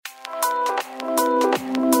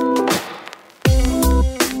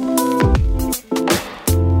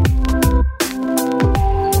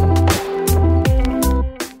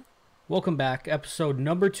welcome back. Episode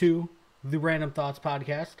number 2 of the Random Thoughts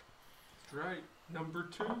Podcast. That's right, number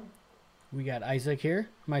 2. We got Isaac here,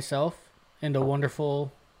 myself, and a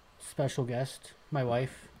wonderful special guest, my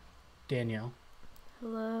wife, Danielle.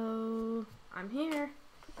 Hello, I'm here.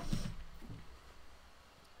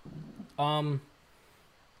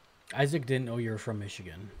 Isaac didn't know you were from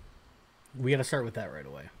Michigan. We got to start with that right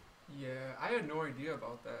away. Yeah, I had no idea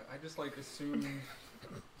about that. I just assumed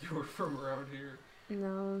you were from around here.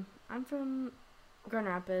 No, I'm from Grand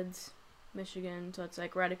Rapids, Michigan, so it's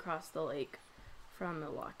right across the lake from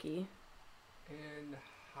Milwaukee. And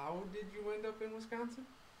how did you end up in Wisconsin?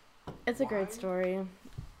 It's a great story.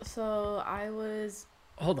 So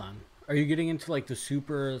Hold on. Are you getting into the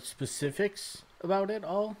super specifics about it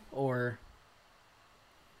all, or?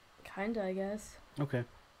 Kinda, I guess. Okay.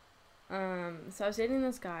 So I was dating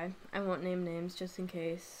this guy. I won't name names just in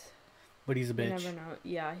case. But he's a bitch. You never know.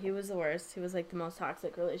 Yeah, he was the worst. He was the most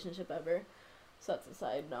toxic relationship ever. So that's a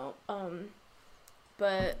side note.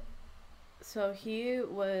 But so he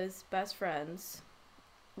was best friends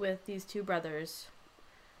with these two brothers.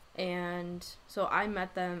 And so I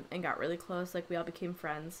met them and got really close. We all became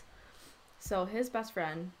friends. So his best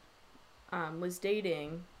friend was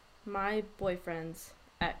dating my boyfriend's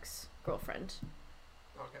ex-girlfriend.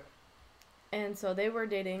 Okay. And so they were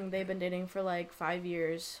dating. They've been dating for 5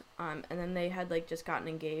 years. And then they had just gotten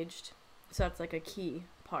engaged. So that's a key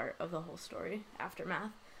part of the whole story,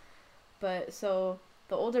 aftermath. But so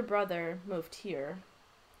the older brother moved here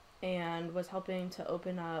and was helping to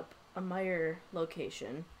open up a Meijer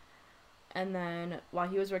location. And then while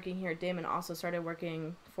he was working here, Damon also started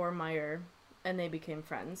working for Meijer, and they became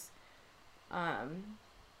friends.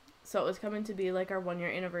 So it was coming to be our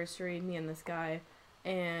 1-year anniversary, me and this guy.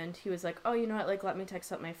 And he was like, oh, you know what, let me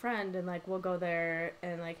text up my friend, and we'll go there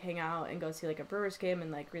and hang out and go see a Brewers game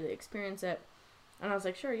and really experience it. And I was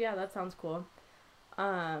like, sure, yeah, that sounds cool.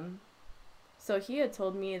 So he had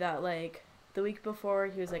told me that the week before,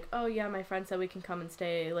 he was like, oh yeah, my friend said we can come and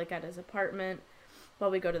stay at his apartment while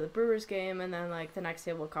we go to the Brewers game, and then the next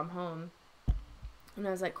day we'll come home. And I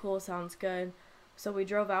was like, cool, sounds good. So we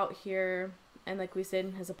drove out here and we stayed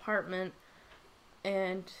in his apartment,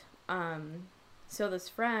 and so this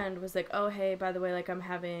friend was like, oh, hey, by the way, I'm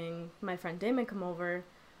having my friend Damon come over.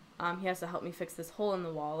 He has to help me fix this hole in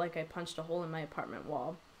the wall. I punched a hole in my apartment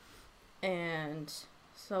wall. And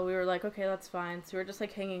so we were like, okay, that's fine. So we were just,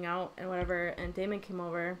 hanging out and whatever. And Damon came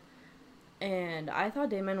over. And I thought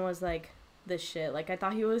Damon was, the shit. I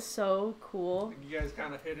thought he was so cool. You guys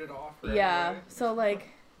kind of hit it off right Yeah. away. So,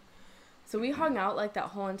 so we hung out, that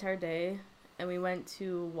whole entire day. And we went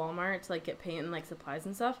to Walmart to, get paint and, supplies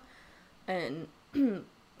and stuff. And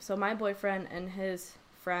so my boyfriend and his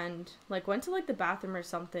friend went to the bathroom or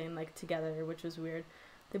something together, which was weird.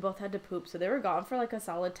 They both had to poop, so they were gone for a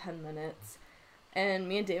solid 10 minutes. And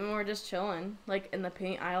me and Damon were just chilling in the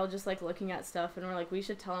paint aisle, just looking at stuff, and we're we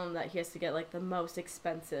should tell him that he has to get the most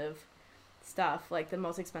expensive stuff, the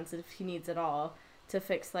most expensive he needs at all to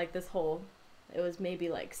fix this hole. It was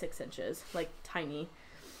maybe 6 inches, tiny.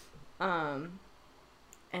 And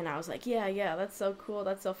I was like, yeah, that's so cool,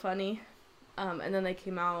 that's so funny. And then they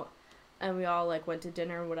came out, and we all went to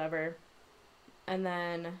dinner or whatever. And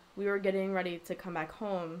then we were getting ready to come back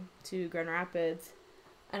home to Grand Rapids.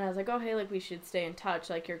 And I was like, oh, hey, we should stay in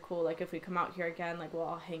touch. You're cool. If we come out here again, we'll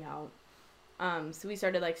all hang out. So we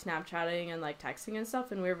started, Snapchatting and, texting and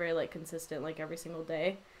stuff. And we were very, consistent, every single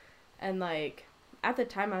day. And, at the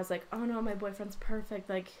time, I was like, oh, no, my boyfriend's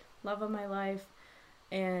perfect. Love of my life.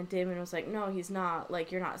 And Damon was like, no, he's not.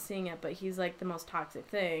 You're not seeing it. But he's, the most toxic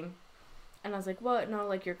thing. And I was like, what?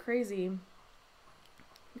 No, you're crazy.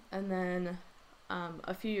 And then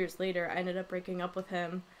a few years later, I ended up breaking up with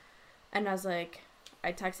him. And I was like,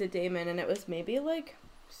 I texted Damon, and it was maybe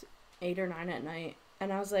 8 or 9 at night.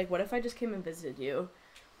 And I was like, what if I just came and visited you?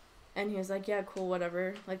 And he was like, yeah, cool,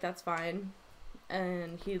 whatever. That's fine.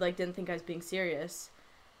 And he didn't think I was being serious.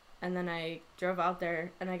 And then I drove out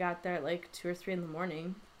there, and I got there at 2 or 3 in the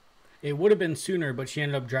morning. It would have been sooner, but she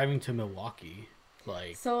ended up driving to Milwaukee.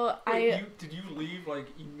 So did you leave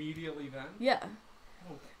immediately then? Yeah.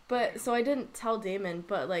 Oh, but so I didn't tell Damon,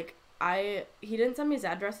 but he didn't send me his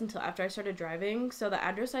address until after I started driving. So the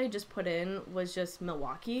address I just put in was just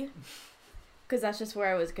Milwaukee, because that's just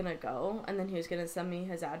where I was gonna go, and then he was gonna send me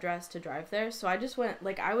his address to drive there. So I just went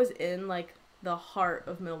I was in the heart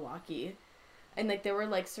of Milwaukee, and there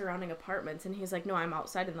were surrounding apartments, and he's like, no, I'm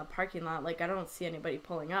outside in the parking lot, I don't see anybody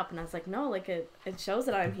pulling up. And I was like, no, it shows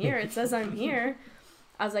that I'm here. It says I'm here.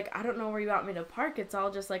 I was like, I don't know where you want me to park. It's all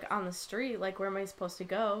just on the street. Where am I supposed to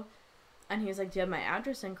go? And he was like, do you have my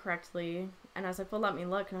address incorrectly? And I was like, well, let me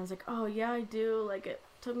look. And I was like, oh yeah, I do.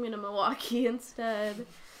 took me to Milwaukee instead.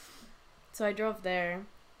 So I drove there.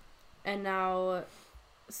 And now,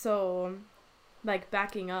 so, like,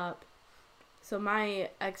 backing up. So my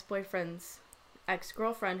ex-boyfriend's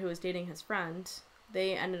ex-girlfriend, who was dating his friend,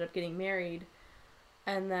 they ended up getting married.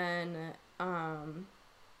 And then,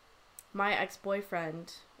 my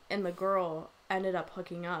ex-boyfriend and the girl ended up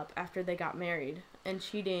hooking up after they got married and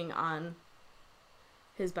cheating on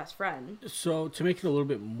his best friend. So to make it a little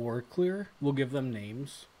bit more clear, we'll give them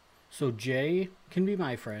names. So Jay can be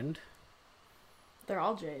my friend. They're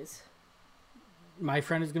all J's. My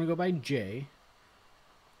friend is going to go by Jay.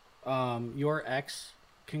 Your ex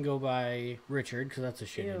can go by Richard, because that's a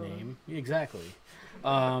shitty name. Exactly.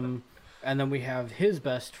 And then we have his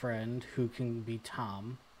best friend, who can be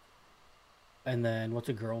Tom. And then, what's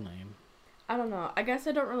a girl name? I don't know. I guess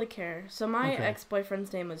I don't really care. So my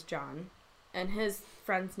ex-boyfriend's name was John. And his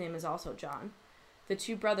friend's name is also John. The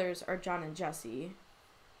two brothers are John and Jesse.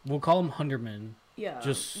 We'll call them Hunderman. Yeah.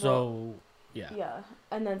 Just so... Yeah. Yeah.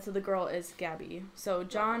 And then so the girl is Gabby. So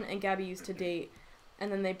John and Gabby used to date,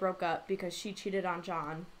 and then they broke up because she cheated on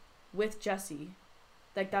John with Jesse.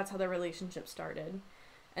 Like, that's how their relationship started.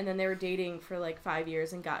 And then they were dating for like 5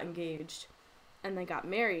 years and got engaged. And they got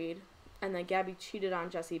married. And then Gabby cheated on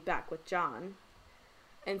Jesse back with John.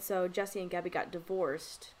 And so Jesse and Gabby got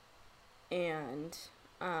divorced. And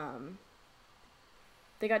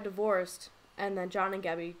they got divorced. And then John and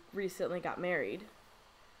Gabby recently got married.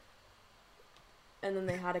 And then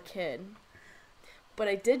they had a kid. But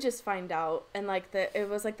I did just find out, and like it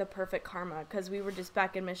was like the perfect karma, because we were just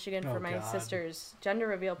back in Michigan for my sister's gender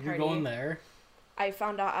reveal party. You're going there? I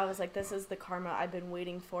found out, I was like, this is the karma I've been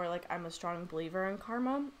waiting for. Like, I'm a strong believer in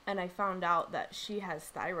karma. And I found out that she has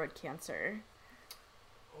thyroid cancer.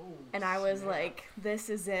 Oh, and I was like, this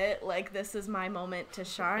is it. Like, this is my moment to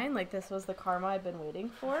shine. Like, this was the karma I've been waiting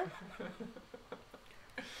for.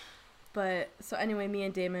 But, so anyway, me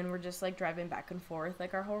and Damon were just, like, driving back and forth,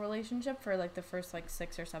 like, our whole relationship for, like, the first, like,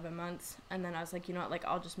 6 or 7 months. And then I was like, you know what, like,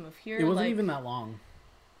 I'll just move here. It wasn't like, even that long.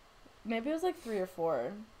 Maybe it was, like, 3 or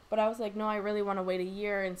 4. But I was like, no, I really want to wait a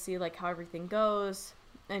year and see, like, how everything goes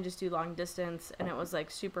and just do long distance. And it was,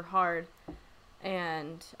 like, super hard.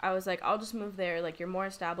 And I was like, I'll just move there. Like, you're more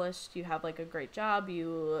established. You have, like, a great job.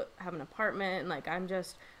 You have an apartment. And, like, I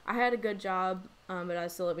had a good job, but I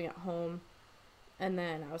was still living at home. And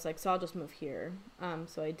then I was like, so I'll just move here.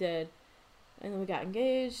 So I did. And then we got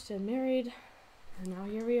engaged and married. And now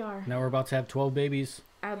here we are. Now we're about to have 12 babies.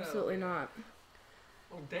 Absolutely not.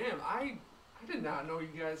 Oh, damn. I did not know you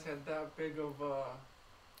guys had that big of a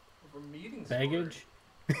meeting story. Baggage?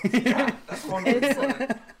 Yeah, that's wonderful.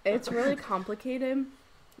 It's really complicated,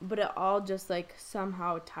 but it all just, like,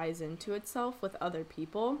 somehow ties into itself with other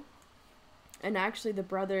people. And actually, the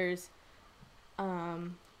brothers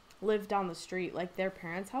live down the street. Like, their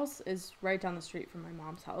parents' house is right down the street from my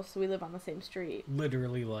mom's house, so we live on the same street.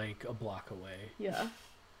 Literally, like, a block away. Yeah.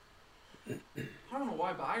 I don't know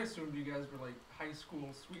why, but I assumed you guys were, like, high school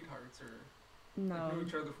sweethearts or No. like, knew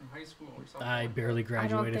each other from high school or something. I like barely that.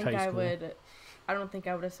 graduated high school. I don't think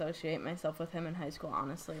I would associate myself with him in high school,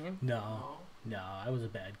 honestly. No, I was a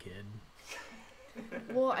bad kid.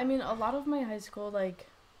 Well, I mean, a lot of my high school, like,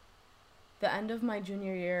 the end of my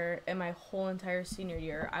junior year and my whole entire senior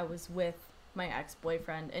year, I was with my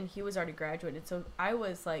ex-boyfriend, and he was already graduated. So I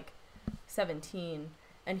was, like, 17,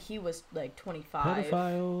 and he was, like, 25.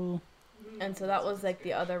 Pedophile. And so that was, like,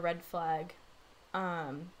 the other red flag.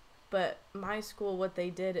 But my school, what they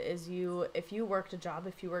did is if you worked a job,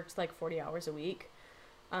 if you worked, like, 40 hours a week,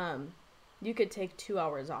 you could take 2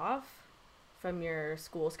 hours off from your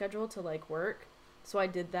school schedule to, like, work. So I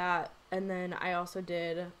did that. And then I also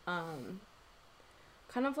did,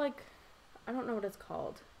 kind of like, I don't know what it's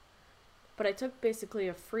called, but I took basically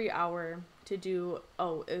a free hour to do,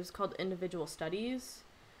 it was called individual studies.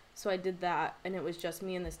 So I did that, and it was just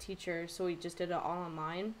me and this teacher, so we just did it all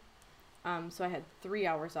online. So I had 3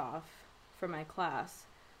 hours off from my class.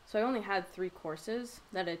 So I only had 3 courses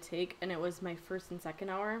that I'd take, and it was my first and second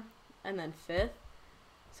hour, and then fifth.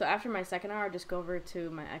 So after my second hour, I'd just go over to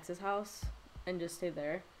my ex's house and just stay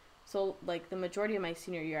there. So, like, the majority of my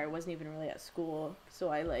senior year, I wasn't even really at school. So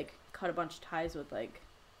I, like, cut a bunch of ties with, like,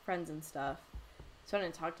 friends and stuff. So I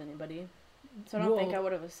didn't talk to anybody. So I don't think I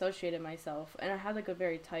would have associated myself. And I had, like, a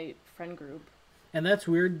very tight friend group. And that's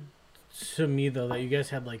weird to me, though, that you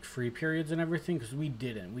guys had, like, free periods and everything, because we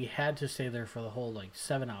didn't. We had to stay there for the whole, like,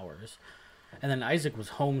 7 hours. And then Isaac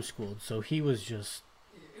was homeschooled, so he was just...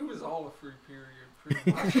 It was all a free period,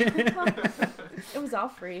 pretty much. It was all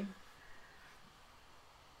free.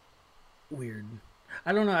 Weird.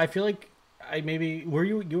 I don't know. I feel like were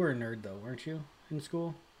you a nerd, though, weren't you, in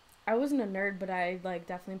school? I wasn't a nerd, but I like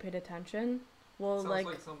definitely paid attention. Well, Sounds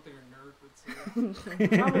like something a nerd would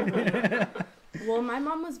say. probably. Well, my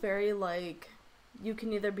mom was very like, you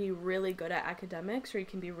can either be really good at academics or you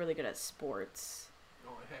can be really good at sports.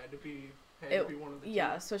 No, it had to be one of the two.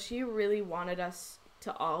 Yeah, so she really wanted us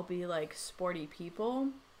to all be like sporty people.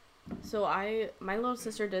 So my little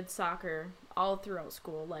sister did soccer all throughout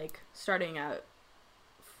school, like starting at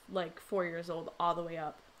like 4 years old all the way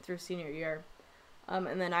up through senior year.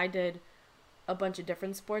 And then I did a bunch of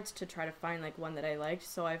different sports to try to find like one that I liked.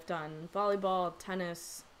 So I've done volleyball,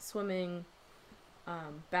 tennis, swimming,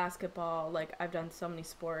 basketball. Like I've done so many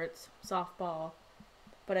sports, softball,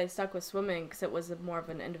 but I stuck with swimming because it was more of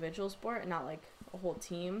an individual sport and not like a whole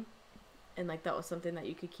team. And like that was something that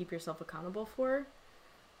you could keep yourself accountable for.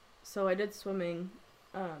 So I did swimming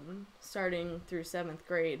starting through 7th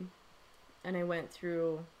grade, and I went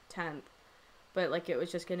through 10th, but like it was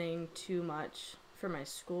just getting too much for my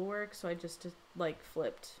schoolwork, so I just like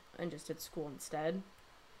flipped and just did school instead.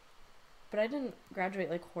 But I didn't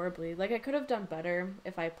graduate like horribly. Like I could have done better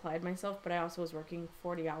if I applied myself, but I also was working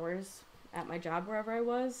 40 hours at my job wherever I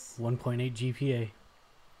was. 1.8 GPA.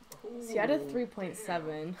 See, I did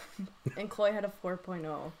 3.7 and Chloe had a 4.0.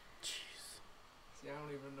 Jeez. See, I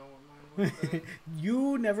don't even know what mine was then.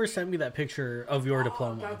 You never sent me that picture of your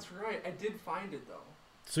diploma. That's right. I did find it, though.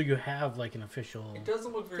 So you have like an official... It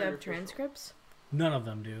doesn't look very Do you have official. transcripts? None of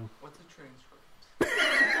them do. What's a transcript?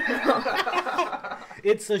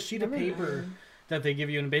 It's a sheet of paper that they give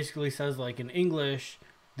you, and it basically says, like, in English,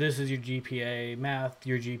 this is your GPA, math,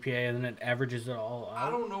 your GPA, and then it averages it all out.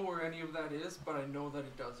 I don't know where any of that is, but I know that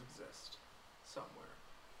it does exist somewhere.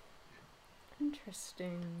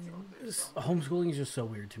 Interesting. Homeschooling is just so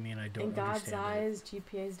weird to me, and I don't understand In God's eyes,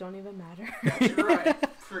 GPAs don't even matter. That's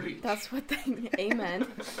right. Preach. That's what they... Amen.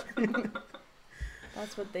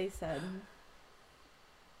 That's what they said.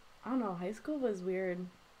 I don't know. High school was weird.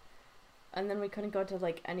 And then we couldn't go to,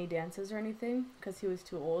 like, any dances or anything because he was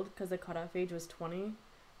too old because the cutoff age was 20.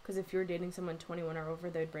 Because if you were dating someone 21 or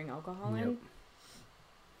over, they'd bring alcohol in.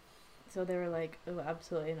 So they were like, oh,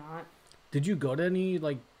 absolutely not. Did you go to any,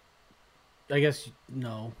 like... I guess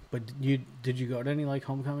no, but did you go to any like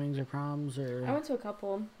homecomings or proms or? I went to a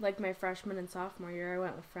couple, like my freshman and sophomore year. I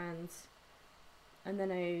went with friends, and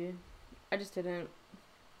then I just didn't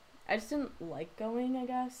like going, I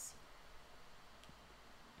guess.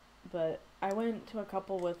 But I went to a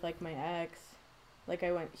couple with like my ex. Like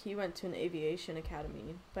he went to an aviation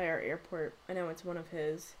academy by our airport, and I went to one of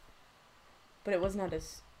his. But it wasn't at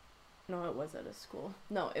his. No, it was at a school.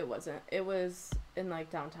 No, it wasn't. It was in, like,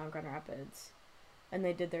 downtown Grand Rapids. And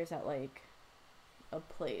they did theirs at, like, a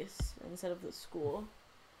place instead of the school.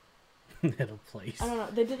 At a place. I don't know.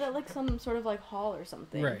 They did it, like, some sort of, like, hall or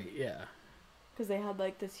something. Right, yeah. Because they had,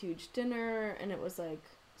 like, this huge dinner, and it was, like,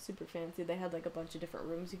 super fancy. They had, like, a bunch of different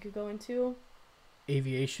rooms you could go into.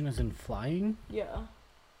 Aviation as in flying? Yeah.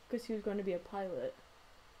 Because he was going to be a pilot.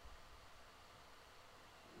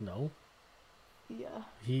 No. Yeah.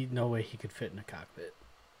 No way he could fit in a cockpit.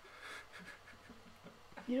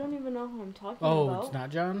 You don't even know who I'm talking about. Oh, it's not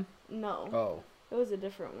John? No. Oh. It was a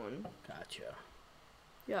different one. Gotcha.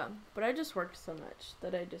 Yeah, but I just worked so much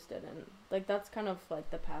that I just didn't. Like, that's kind of,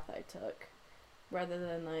 like, the path I took. Rather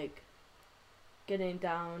than, like, getting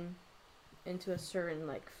down into a certain,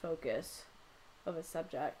 like, focus of a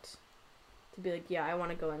subject. To be like, yeah, I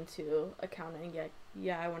want to go into accounting.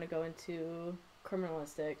 Yeah, I want to go into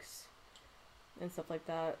criminalistics. And stuff like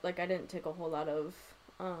that. Like, I didn't take a whole lot of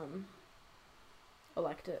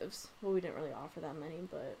electives. Well, we didn't really offer that many,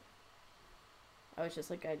 but I was just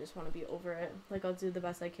like, I just want to be over it. Like, I'll do the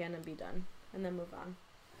best I can and be done, and then move on.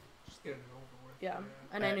 Just getting it over with. Yeah,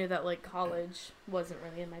 and I knew that, like, college wasn't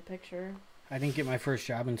really in my picture. I didn't get my first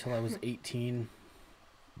job until I was 18.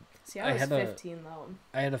 See, I was 15, though.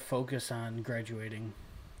 I had to focus on graduating.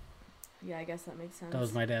 Yeah, I guess that makes sense. That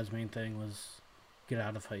was my dad's main thing, was get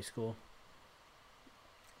out of high school.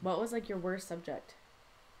 What was, like, your worst subject?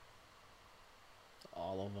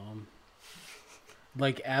 All of them.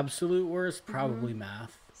 Like, absolute worst, probably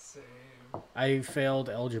math. Same. I failed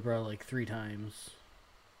algebra, like, 3 times.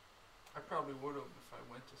 I probably would have if I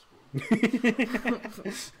went to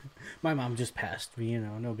school. My mom just passed me,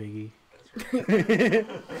 no biggie. That's right.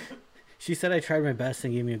 She said I tried my best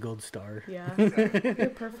and gave me a gold star. Yeah. You're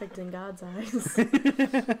perfect in God's eyes.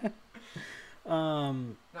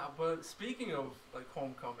 Now, but speaking of, like,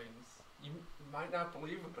 homecomings, you might not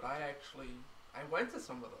believe it, but I went to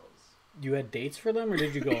some of those. You had dates for them, or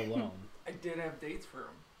did you go alone? I did have dates for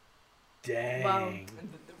them. Dang. Wow. And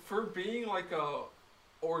for being, like,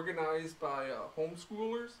 organized by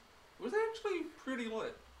homeschoolers, it was actually pretty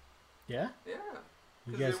lit. Yeah? Yeah.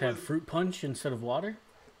 You 'Cause guys it have was- fruit punch instead of water?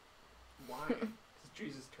 Why? 'Cause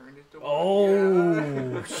Jesus turned it to wine.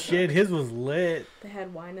 Oh, Yeah. shit. His was lit. They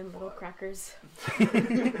had wine and little What? crackers.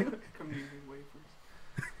 Communion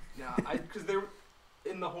wafers. Yeah, because there,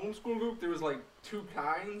 in the homeschool group, there was like two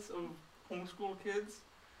kinds of homeschool kids.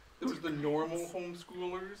 There was the normal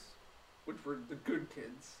homeschoolers, which were the good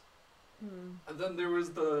kids. And then there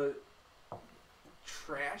was the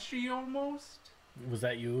trashy almost. Was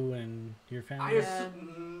that you and your I family? Yeah.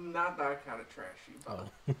 not that kind of trashy, but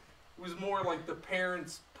Oh. it was more like the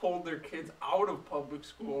parents pulled their kids out of public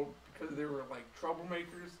school because they were like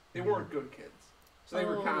troublemakers. They weren't good kids, so they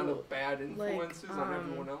were kind Oh, of bad influences on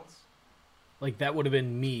everyone else. Like, that would have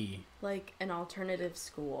been me. Like an alternative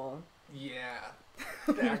school. Yeah,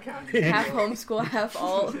 that kind of Half deal. homeschool, half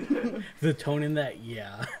all. The tone in that,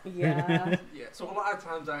 yeah. Yeah. Yeah, so a lot of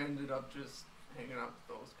times I ended up just hanging out with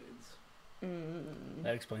those kids.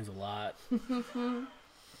 That explains a lot.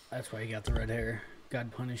 That's why you got the red hair.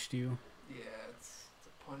 God punished you. Yeah, it's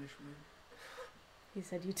a punishment. He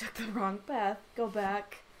said you took the wrong path. Go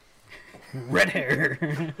back. Red hair.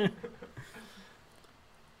 You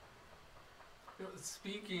know,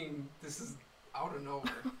 speaking, this is out of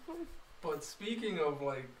nowhere, but speaking of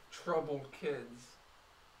like troubled kids,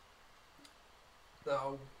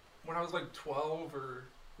 when I was like 12 or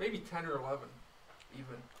maybe 10 or 11,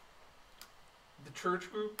 even, the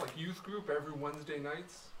church group, like youth group, every Wednesday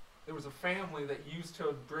nights, there was a family that used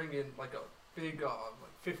to bring in like a big, like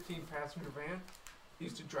 15 passenger van. They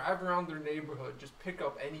used to drive around their neighborhood, just pick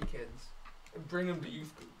up any kids and bring them to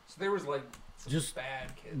youth group. So there was like some Just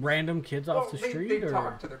bad kids. Random kids off the street? They or?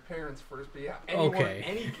 talked to their parents first, but yeah, anyone, Okay.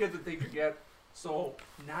 any kid that they could get. So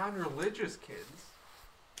non-religious kids,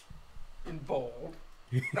 in bold,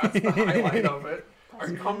 that's the highlight of it,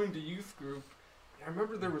 are coming to youth group. And I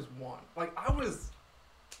remember there was one. Like, I was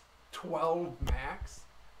 12 max.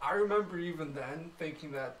 I remember even then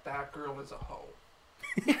thinking that that girl is a hoe.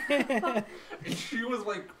 And she was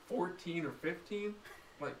like 14 or 15.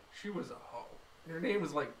 Like, she was a hoe. Her name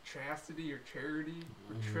was like Chastity or Charity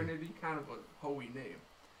or Trinity, kind of a hoey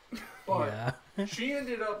name. But Yeah. she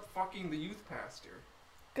ended up fucking the youth pastor.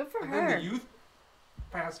 Good for And her. then the youth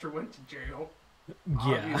pastor went to jail.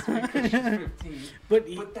 Yeah. Obviously, because she's 15.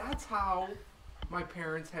 But, But that's how my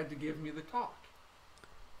parents had to give me the talk.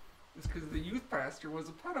 It's because the youth pastor was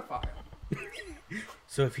a pedophile.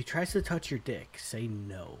 so if he tries to touch your dick, say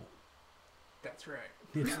no. That's right.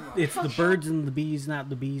 It's, Pretty much. it's the birds and the bees, not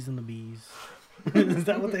the bees and the bees. Is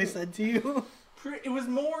that what they said to you? It was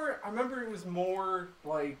more, I remember it was more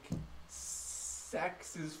like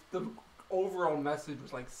sex is, the overall message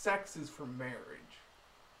was like sex is for marriage.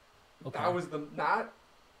 Okay. That was the, not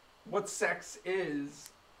what sex is,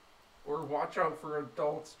 or watch out for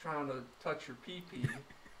adults trying to touch your pee-pee.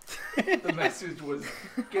 The message was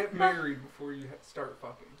get married before you start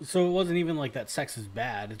fucking. So it wasn't even like that sex is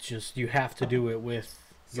bad. It's just you have to do it with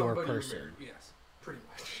your Somebody you're person. married, yes, pretty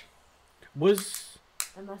much. Was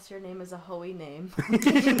Unless your name is a hoey name.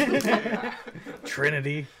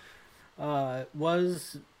 Trinity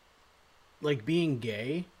was like being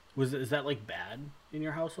gay? Is that like bad in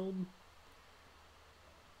your household?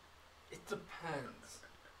 It depends.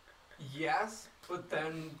 Yes, but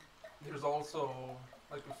then there's also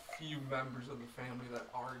like a few members of the family that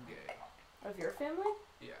are gay. Of your family?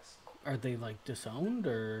 Yes. Are they like disowned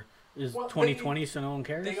or is Well, 2020 so no one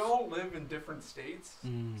cares? They all live in different states,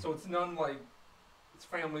 Mm. so it's none like it's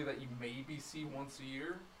family that you maybe see once a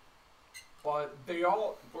year. But they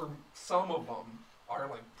all, or some of them, are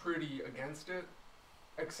like pretty against it,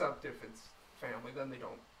 except if it's family, then they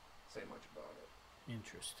don't say much about it.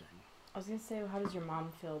 Interesting. I was gonna say, how does your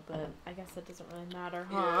mom feel? But I guess that doesn't really matter,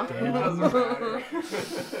 Yeah, huh? it Damn. doesn't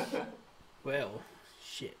matter. Well,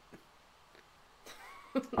 shit.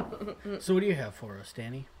 So what do you have for us,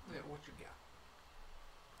 Danny? Yeah, what you got?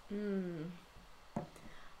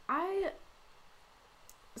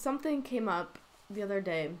 Something came up the other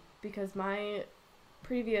day because my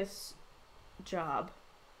previous job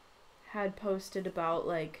had posted about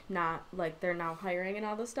like not like they're now hiring and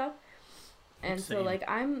all this stuff. And so Same. like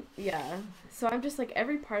so I'm just like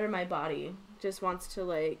every part of my body just wants to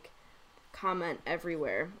like comment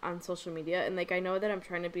everywhere on social media, and like I know that I'm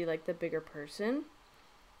trying to be like the bigger person.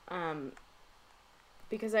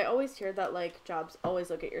 Because I always hear that like jobs always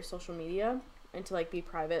look at your social media and to like be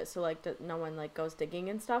private so like no one like goes digging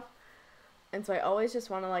and stuff. And so I always just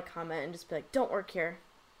want to like comment and just be like, don't work here,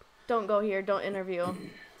 don't go here, don't interview.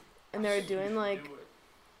 And they were You doing should like do it.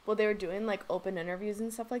 well, they were doing like open interviews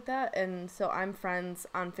and stuff like that. And so I'm friends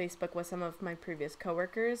on Facebook with some of my previous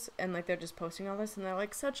coworkers, and like they're just posting all this, and they're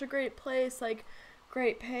like, such a great place, like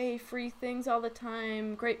great pay, free things all the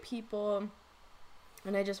time, great people.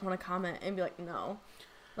 And I just want to comment and be like, no,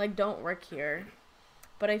 like, don't work here.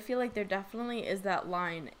 But I feel like there definitely is that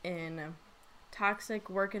line in toxic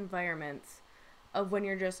work environments of when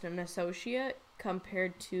you're just an associate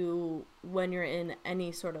compared to when you're in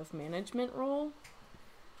any sort of management role.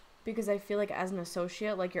 Because I feel like as an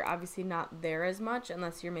associate, like, you're obviously not there as much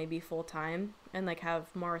unless you're maybe full-time and, like,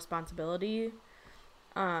 have more responsibility.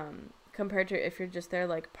 Compared to if you're just there,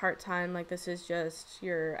 like, part-time, like, this is just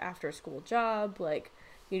your after-school job. Like,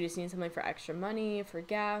 you just need something for extra money, for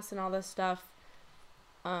gas and all this stuff.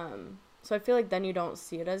 So I feel like then you don't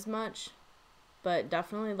see it as much. But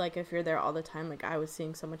definitely, like, if you're there all the time, like, I was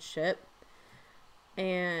seeing so much shit.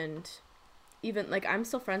 And even, like, I'm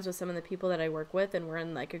still friends with some of the people that I work with, and we're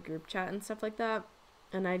in, like, a group chat and stuff like that.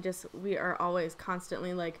 And we are always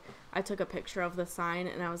constantly, like, I took a picture of the sign,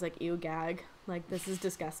 and I was like, ew, gag. Like, this is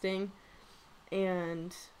disgusting.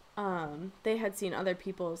 And they had seen other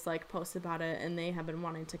people's, like, posts about it, and they have been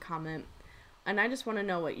wanting to comment. And I just want to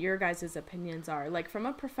know what your guys' opinions are. Like, from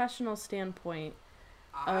a professional standpoint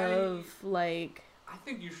of, like... I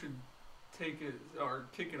think you should take it, or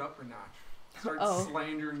kick it up a notch. Start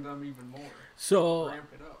slandering them even more. So, ramp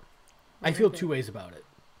it up. I feel two ways about it.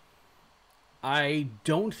 I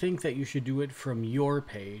don't think that you should do it from your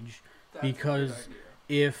page. That's because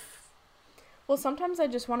if... Well, sometimes I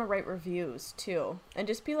just want to write reviews, too. And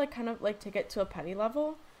just be, like, kind of, like, take it to a petty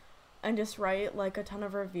level. And just write, like, a ton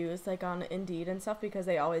of reviews, like, on Indeed and stuff. Because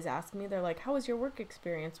they always ask me, they're like, how was your work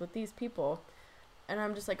experience with these people? And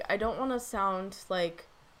I'm just like, I don't want to sound like...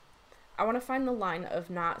 I want to find the line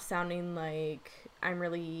of not sounding like I'm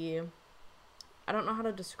really... I don't know how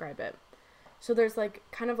to describe it. So there's, like,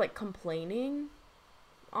 kind of, like, complaining,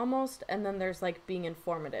 almost. And then there's, like, being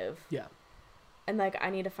informative. Yeah. And, like,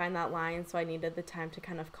 I need to find that line, so I needed the time to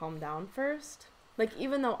kind of calm down first. Like,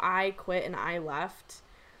 even though I quit and I left,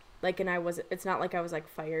 like, and it's not like I was, like,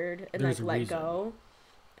 fired and, like, let go.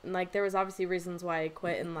 And, like, there was obviously reasons why I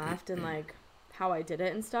quit and left and, like, how I did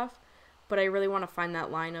it and stuff. But I really want to find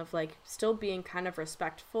that line of, like, still being kind of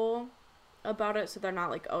respectful about it, so they're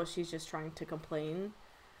not like, oh, she's just trying to complain.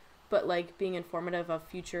 But, like, being informative of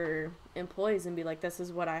future employees and be like, this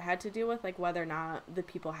is what I had to deal with, like, whether or not the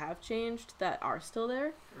people have changed that are still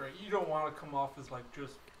there. Right, you don't want to come off as, like,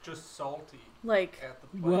 just salty. Like, at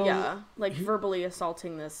the place. yeah, like, verbally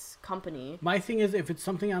assaulting this company. My thing is, if it's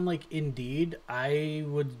something on, like, Indeed, I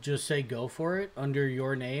would just say go for it under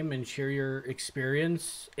your name and share your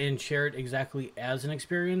experience and share it exactly as an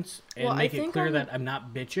experience and make it clear that I'm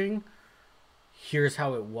not bitching. Here's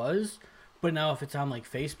how it was. But now if it's on, like,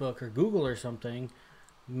 Facebook or Google or something,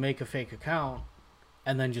 make a fake account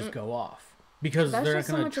and then just go off. Because they're not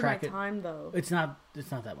going to track it. That's so much of my time, though. It's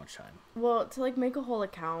not that much time. Well, to, like, make a whole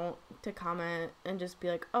account to comment and just be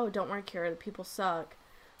like, oh, don't work here, the people suck.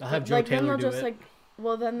 I'll have Joe Taylor do it. Like,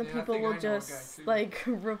 well, then the people will just, like,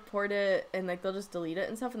 report it and, like, they'll just delete it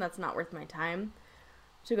and stuff, and that's not worth my time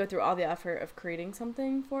to go through all the effort of creating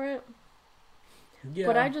something for it. Yeah.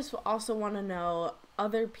 But I just also want to know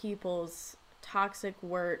other people's toxic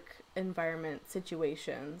work environment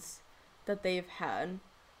situations that they've had.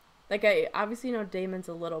 Like, I obviously know Damon's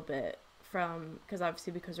a little bit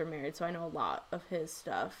because we're married, so I know a lot of his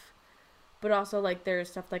stuff. But also, like,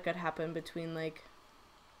 there's stuff that could happen between, like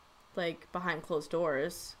behind closed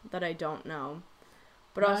doors that I don't know.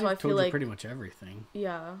 But also, I feel like... pretty much everything.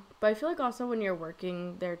 Yeah. But I feel like also when you're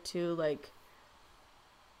working there, too, like,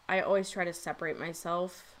 I always try to separate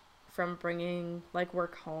myself from bringing, like,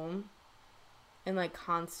 work home and, like,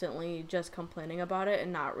 constantly just complaining about it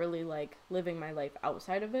and not really, like, living my life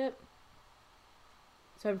outside of it.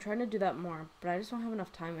 So I'm trying to do that more, but I just don't have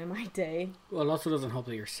enough time in my day. Well, it also doesn't help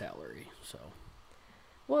that your salary, so...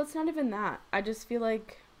 Well, it's not even that. I just feel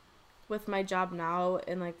like with my job now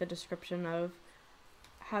and, like, the description of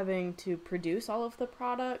having to produce all of the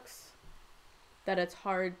products, that it's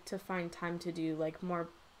hard to find time to do, like, more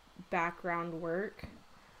background work.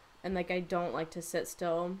 And, like, I don't like to sit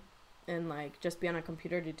still and, like, just be on a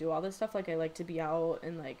computer to do all this stuff. Like, I like to be out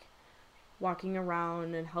and, like, walking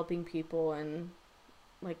around and helping people and,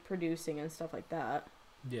 like, producing and stuff like that.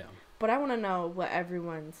 Yeah. But I want to know what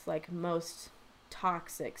everyone's, like, most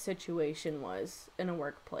toxic situation was in a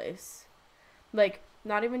workplace. Like,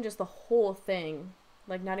 not even just the whole thing.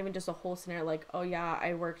 Like, not even just a whole scenario. Like, oh, yeah,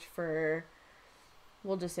 I worked for,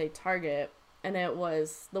 we'll just say Target, and it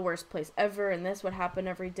was the worst place ever, and this would happen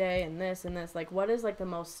every day, and this and this. Like, what is, like, the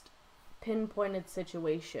most pinpointed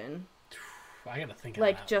situation? I gotta think of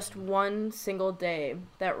like, just one single day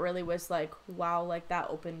that really was like, wow, like, that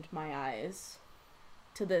opened my eyes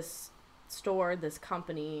to this store, this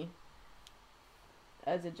company.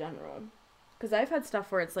 as a general. Because I've had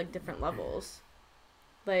stuff where it's, like, different levels.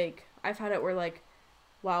 Like, I've had it where, like,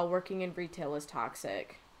 while working in retail is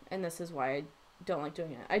toxic. And this is why I don't like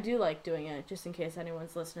doing it. I do like doing it, just in case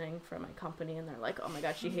anyone's listening from my company and they're like, oh my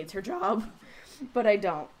god, she hates her job. But I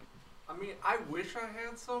don't. I mean, I wish I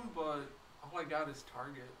had some, but all I got is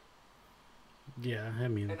Target. Yeah, I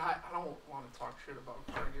mean... And I don't want to talk shit about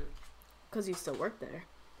Target. Because you still work there.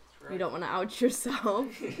 That's right. You don't want to out yourself.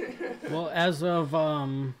 Well, as of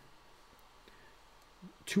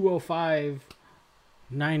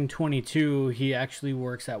 2/05/9/22, he actually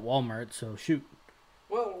works at Walmart, so shoot.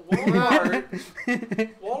 Well,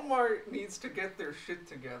 Walmart needs to get their shit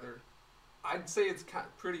together. I'd say it's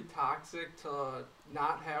pretty toxic to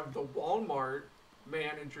not have the Walmart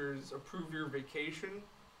managers approve your vacation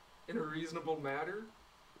in a reasonable manner,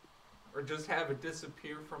 or just have it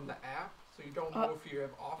disappear from the app so you don't know if you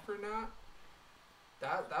have off or not.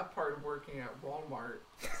 That part of working at Walmart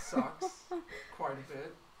sucks quite a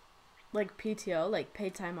bit. Like PTO, like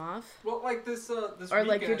paid time off? Well, like this Or weekend,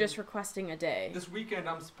 like you're just requesting a day? This weekend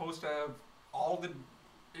I'm supposed to have all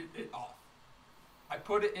it off. I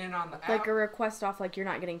put it in on the app. Like a request off, like you're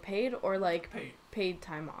not getting paid, or like paid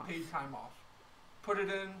time off? Paid time off. Put it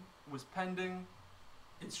in, was pending.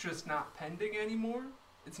 It's just not pending anymore.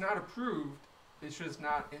 It's not approved. It's just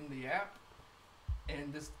not in the app.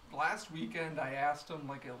 And this last weekend I asked them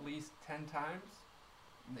like at least 10 times,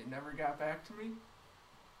 and they never got back to me.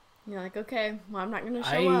 You're like, okay, well, I'm not going to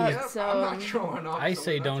show up, Yep, so... I'm not showing up. I so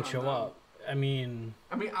say that's don't on show them. up. I mean,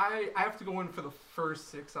 I have to go in for the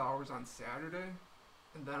first 6 hours on Saturday,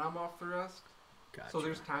 and then I'm off the rest. gotcha. So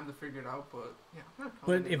there's time to figure it out, but yeah, I'm not But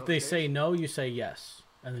coming in if those they days. say no, you say yes,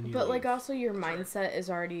 and then you But, like, leave. also your That's right. mindset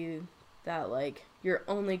is already that, like, you're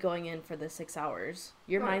only going in for the 6 hours.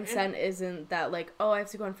 Your Right, mindset isn't that, like, oh, I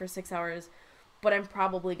have to go in for 6 hours, but I'm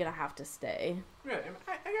probably going to have to stay. Yeah, and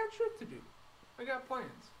I got shit to do. I got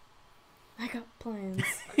plans. I got plans.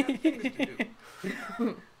 I got things to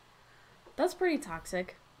do. That's pretty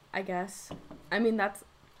toxic, I guess. I mean, that's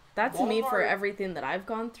me for Walmart- everything that I've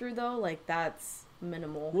gone through, though. Like, that's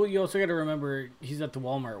minimal. Well, you also got to remember he's at the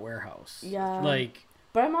Walmart warehouse. Yeah. Like,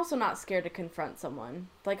 But I'm also not scared to confront someone.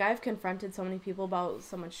 Like, I've confronted so many people about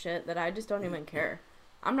so much shit that I just don't even care.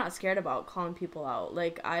 I'm not scared about calling people out.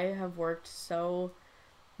 Like, I have worked so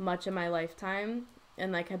much in my lifetime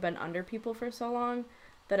and, like, have been under people for so long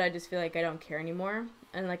that I just feel like I don't care anymore.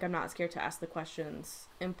 And, like, I'm not scared to ask the questions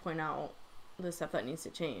and point out the stuff that needs to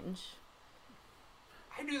change.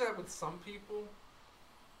 I do that with some people.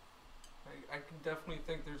 I can definitely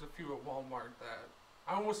think there's a few at Walmart that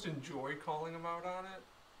I almost enjoy calling them out on it,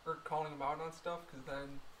 or calling them out on stuff, because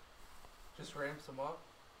then just ramps them up.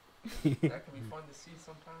 That can be fun to see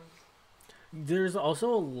sometimes. there's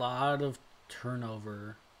also a lot of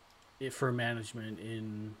turnover for management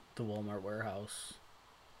in the Walmart warehouse.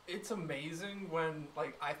 It's amazing when,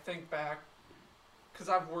 like, I think back, because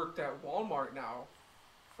I've worked at Walmart now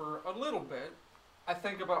for a little bit. I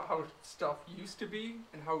think about how stuff used to be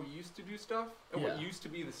and how we used to do stuff and what Yeah. used to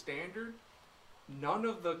be the standard. None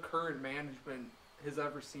of the current management has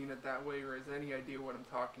ever seen it that way or has any idea what I'm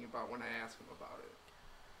talking about when I ask them about it.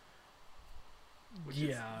 Which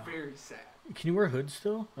Yeah. is very sad. Can you wear hoods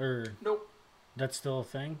still? Or Nope. that's still a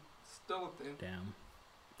thing? Still a thing. Damn.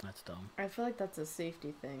 That's dumb. I feel like that's a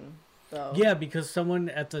safety thing, though. Yeah, because someone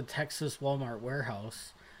at the Texas Walmart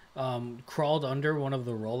warehouse crawled under one of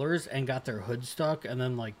the rollers and got their hood stuck and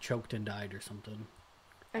then, like, choked and died or something.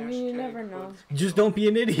 I mean, you Hashtag never know. hoods Just kill. don't be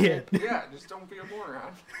an idiot. Yeah, just don't be a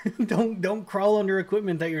moron. don't crawl under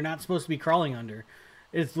equipment that you're not supposed to be crawling under.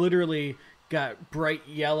 It's literally got bright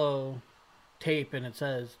yellow tape and it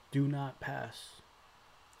says "Do not pass."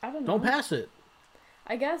 I don't know. Don't pass it.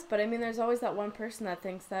 I guess, but I mean, there's always that one person that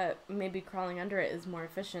thinks that maybe crawling under it is more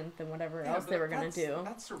efficient than whatever Yeah, else they but were going to do.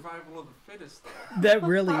 That's survival of the fittest, though. That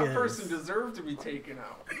really That is. person deserved to be taken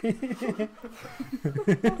out.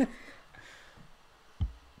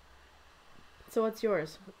 So what's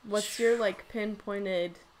yours? What's your, like,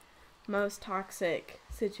 pinpointed most toxic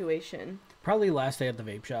situation? Probably last day at the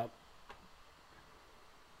vape shop.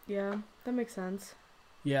 Yeah, that makes sense.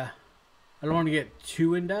 Yeah. I don't want to get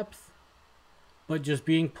too in depth, but just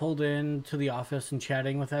being pulled into the office and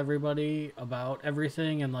chatting with everybody about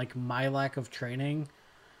everything and, like, my lack of training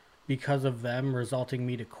because of them resulting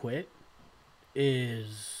me to quit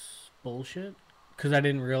is bullshit. Because I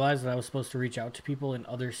didn't realize that I was supposed to reach out to people in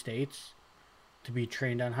other states to be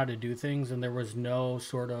trained on how to do things, and there was no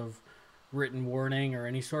sort of written warning or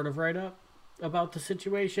any sort of write-up about the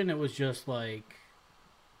situation. It was just like,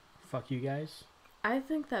 fuck you guys. I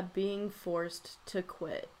think that being forced to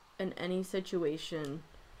quit in any situation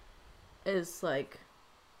is, like,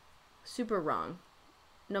 super wrong.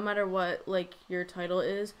 No matter what, like, your title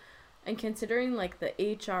is. And considering, like, the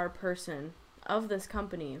HR person of this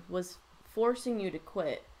company was forcing you to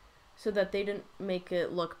quit so that they didn't make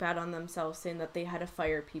it look bad on themselves, saying that they had to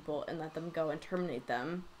fire people and let them go and terminate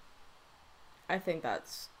them. I think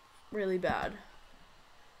that's really bad.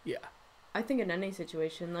 Yeah. I think in any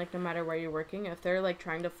situation, like, no matter where you're working, if they're, like,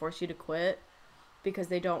 trying to force you to quit because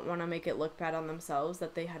they don't want to make it look bad on themselves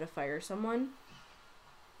that they had to fire someone,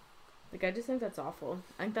 like, I just think that's awful.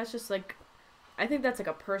 I think that's just, like, I think that's, like,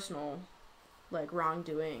 a personal, like,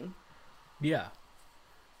 wrongdoing. Yeah.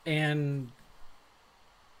 And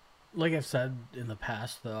like I've said in the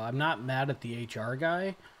past, though, I'm not mad at the HR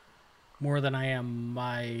guy more than I am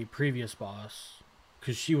my previous boss,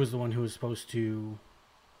 because she was the one who was supposed to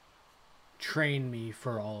train me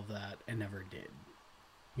for all of that and never did.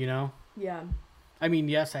 You know? Yeah. I mean,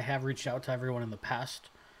 yes, I have reached out to everyone in the past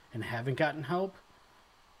and haven't gotten help,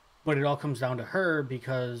 but it all comes down to her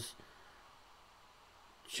because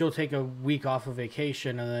she'll take a week off of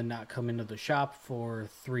vacation and then not come into the shop for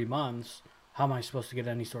 3 months. How am I supposed to get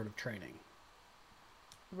any sort of training?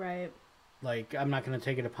 Right. Like, I'm not going to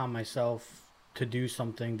take it upon myself to do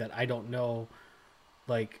something that I don't know.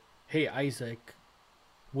 Like, hey, Isaac,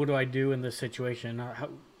 what do I do in this situation?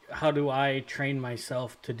 How do I train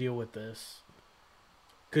myself to deal with this?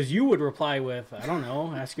 Because you would reply with, I don't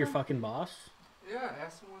know, ask your fucking boss. Yeah,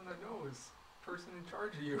 ask someone that knows. Person in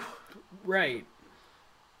charge of you. Right.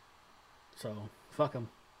 So, fuck them.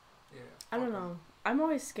 Yeah. I don't know. I'm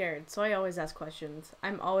always scared, so I always ask questions.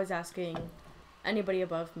 I'm always asking anybody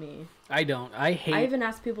above me. I don't. I even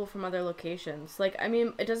ask people from other locations. Like, I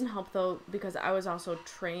mean, it doesn't help, though, because I was also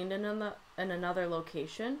trained in another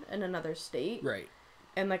location, in another state. Right.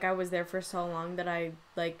 And, like, I was there for so long that I,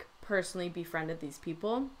 like, personally befriended these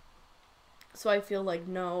people. So I feel like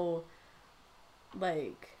I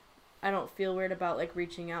don't feel weird about, like,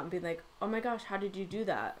 reaching out and being like, oh my gosh, how did you do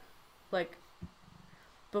that? Like,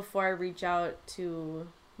 before I reach out to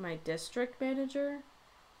my district manager.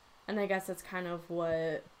 And I guess that's kind of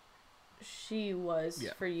what she was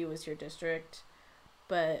for you as your district.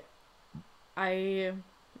 But I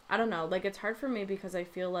don't know. Like, it's hard for me because I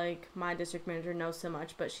feel like my district manager knows so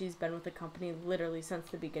much, but she's been with the company literally since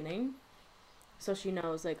the beginning. So she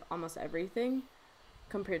knows, like, almost everything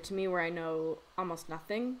compared to me where I know almost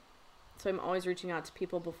nothing. So I'm always reaching out to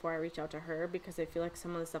people before I reach out to her because I feel like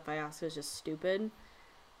some of the stuff I ask is just stupid.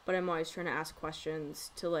 But I'm always trying to ask questions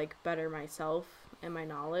to, like, better myself and my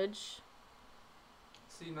knowledge.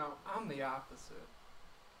 See, now, I'm the opposite.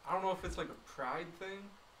 I don't know if it's, like, a pride thing,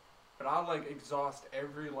 but I'll, like, exhaust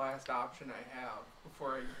every last option I have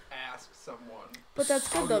before I ask someone. But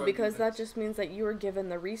that's good, though, because that just means that you were given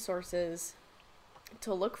the resources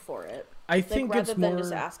to look for it. I think rather it's more... than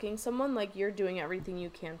just asking someone, like, you're doing everything you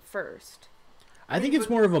can first. I think it's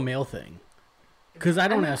more of a male thing. Because I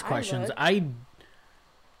don't ask questions.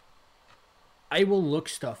 I will look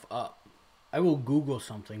stuff up. I will Google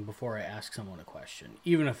something before I ask someone a question,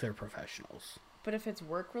 even if they're professionals. But if it's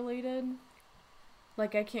work-related,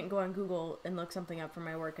 like, I can't go on Google and look something up for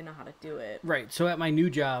my work and know how to do it. Right. So at my new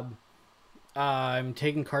job, I'm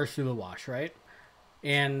taking cars through the wash, right?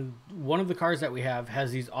 And one of the cars that we have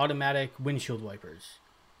has these automatic windshield wipers.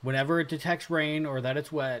 Whenever it detects rain or that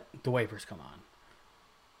it's wet, the wipers come on.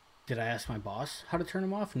 Did I ask my boss how to turn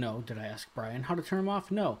them off? No. Did I ask Brian how to turn them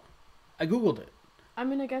off? No. I Googled it. I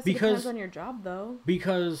mean, I guess it depends on your job, though.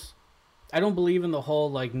 Because I don't believe in the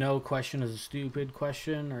whole, like, no question is a stupid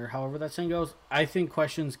question, or however that saying goes. I think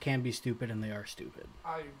questions can be stupid, and they are stupid.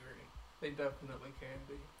 I agree. They definitely can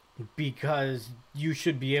be. Because you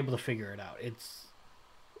should be able to figure it out. It's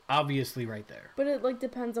obviously right there. But it, like,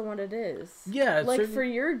 depends on what it is. Yeah. Like, for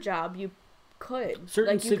your job, you could.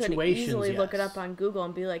 Certain like, you situations, could easily look it up on Google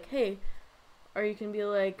and be like, hey, or you can be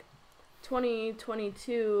like,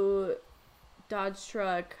 2022 Dodge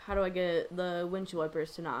truck, how do I get the windshield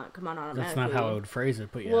wipers to not come on automatically? That's not how I would phrase it,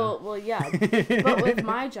 but yeah. Well, yeah. But with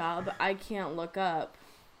my job, I can't look up,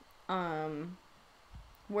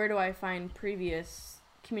 where do I find previous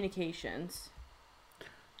communications?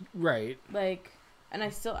 Right. Like, and I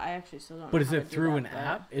actually still don't know. But is it through an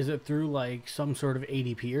app? Is it through, like, some sort of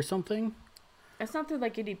ADP or something? It's not through,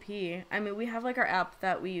 like, ADP. I mean, we have, like, our app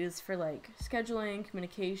that we use for, like, scheduling,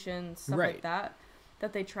 communications, stuff like that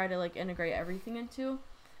they try to, like, integrate everything into.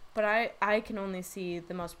 But I can only see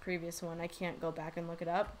the most previous one. I can't go back and look it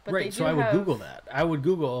up. But right, so I would Google that. I would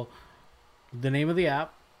Google the name of the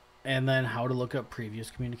app and then how to look up previous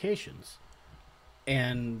communications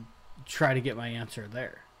and try to get my answer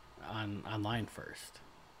there online first.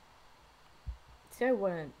 See, I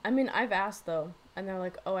wouldn't. I mean, I've asked, though, and they're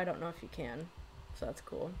like, oh, I don't know if you can. So that's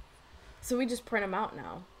cool. So we just print them out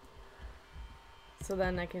now. So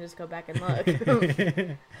then I can just go back and look.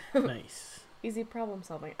 Nice. Easy problem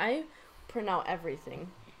solving. I print out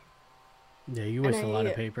everything. Yeah, you waste a lot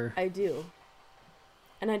of paper. I do.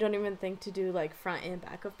 And I don't even think to do like front and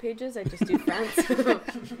back of pages. I just do fronts.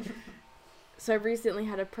 So I recently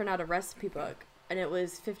had to print out a recipe book, and it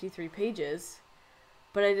was 53 pages.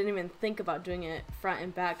 But I didn't even think about doing it front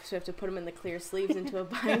and back, so I have to put them in the clear sleeves into a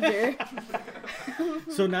binder.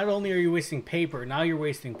 So not only are you wasting paper, now you're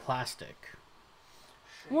wasting plastic.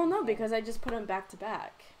 Well, no, because I just put them back to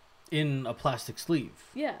back. In a plastic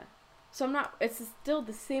sleeve. Yeah. So I'm not, it's still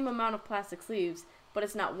the same amount of plastic sleeves, but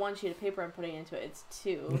it's not one sheet of paper I'm putting into it, it's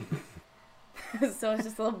two. So it's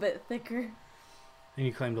just a little bit thicker. And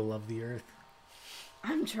you claim to love the earth.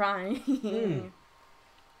 I'm trying.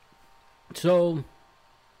 So,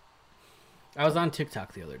 I was on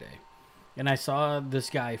TikTok the other day, and I saw this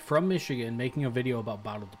guy from Michigan making a video about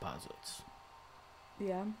bottle deposits.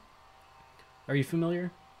 Yeah. Are you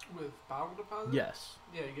familiar? With bottle deposit? Yes.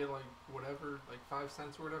 Yeah, you get like whatever, like 5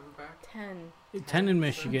 cents or whatever back. 10 in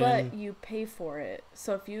Michigan. But you pay for it.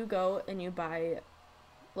 So if you go and you buy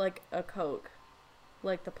like a Coke,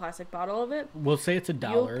 like the plastic bottle of it. We'll say it's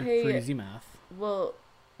 $1 for easy math. Well,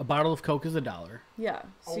 a bottle of Coke is $1. Yeah.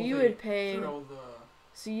 So you would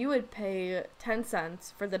pay 10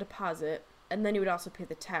 cents for the deposit, and then you would also pay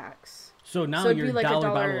the tax. So now your like dollar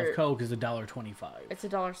bottle of Coke is $1.25. It's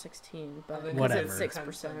 $1.16, but whatever. It's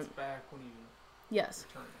 6%. Back when you yes.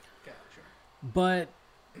 return it. Gotcha. But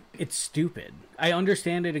it's stupid. I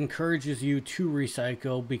understand it encourages you to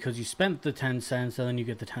recycle because you spent the 10 cents and then you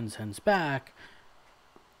get the 10 cents back.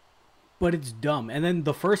 But it's dumb. And then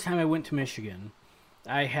the first time I went to Michigan,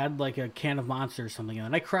 I had like a can of Monster or something,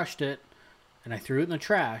 and I crushed it, and I threw it in the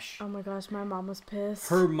trash. Oh my gosh, my mom was pissed.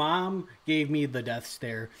 Her mom gave me the death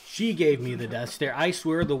stare. She gave me the death stare. I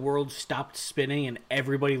swear the world stopped spinning, and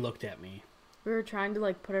everybody looked at me. We were trying to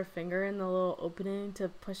like put our finger in the little opening to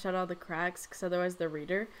push out all the cracks, because otherwise the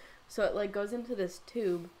reader. So it like goes into this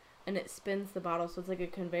tube, and it spins the bottle, so it's like a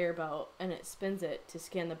conveyor belt, and it spins it to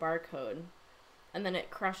scan the barcode. And then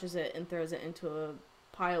it crushes it and throws it into a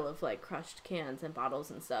pile of like crushed cans and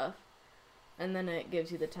bottles and stuff. And then it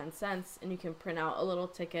gives you the 10 cents, and you can print out a little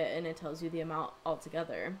ticket, and it tells you the amount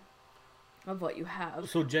altogether of what you have.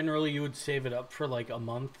 So generally you would save it up for like a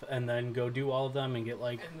month and then go do all of them and get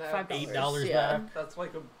like $8 back. That's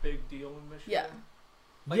like a big deal in Michigan. Yeah.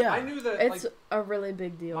 Like, I knew that it's like, a really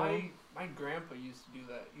big deal. My grandpa used to do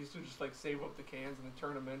that. He used to just like save up the cans and then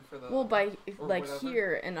turn them in for the. Well, by like whatever.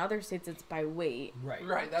 Here in other states, it's by weight.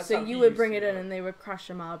 Right. That's so you would bring it in, and they would crush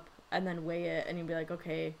them up and then weigh it, and you'd be like,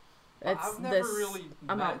 okay, it's this really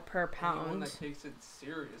amount per pound. Anyone that takes it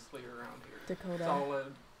seriously around here. Dakota. It's all a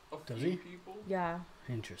few people. Yeah.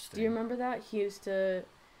 Interesting. Do you remember that he used to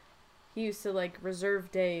like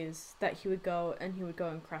reserve days that he would go and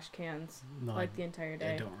crush cans the entire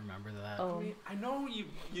day. I don't remember that. I mean, I know you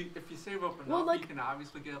if you save up enough, you can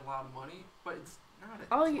obviously get a lot of money, but it's not a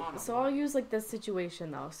ton of money. I'll use like this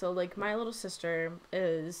situation though. So like my little sister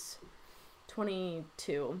is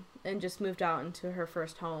 22 and just moved out into her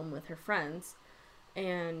first home with her friends,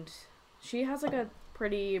 and she has like a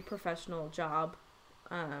pretty professional job,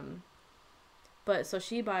 but so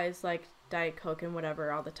she buys like Diet Coke and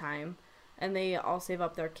whatever all the time, and they all save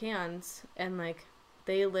up their cans, and like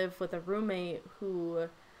they live with a roommate who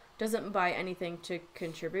doesn't buy anything to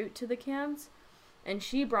contribute to the cans, and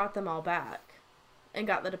she brought them all back and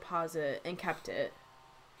got the deposit and kept it.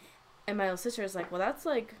 And my little sister is like, well, that's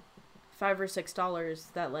like $5 or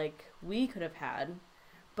 $6 that like we could have had,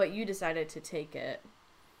 but you decided to take it.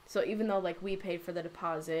 So even though like we paid for the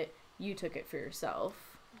deposit, you took it for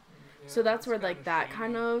yourself. Yeah, so that's where like that shady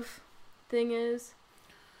kind of thing is.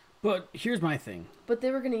 But here's my thing. But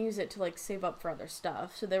they were going to use it to like save up for other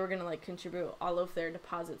stuff. So they were going to like contribute all of their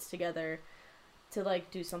deposits together to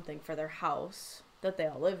like do something for their house that they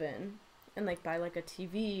all live in, and like buy like a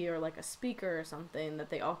TV or like a speaker or something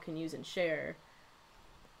that they all can use and share.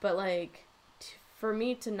 But like for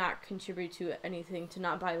me to not contribute to anything, to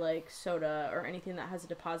not buy like soda or anything that has a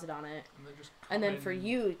deposit on it, and then for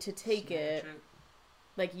you to take it,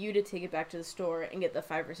 like you to take it back to the store and get the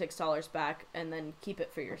 $5 or $6 back and then keep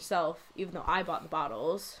it for yourself, even though I bought the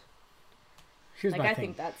bottles. Here's like my I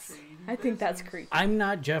thing. think that's creepy. I'm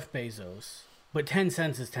not Jeff Bezos, but 10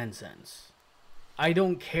 cents is 10 cents. I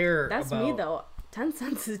don't care. That's me though. 10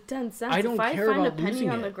 cents is 10 cents. I don't care about losing it. If I find a penny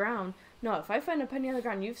on the ground, no, if I find a penny on the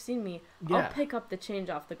ground, you've seen me. Yeah. I'll pick up the change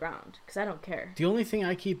off the ground because I don't care. The only thing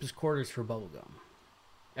I keep is quarters for bubblegum.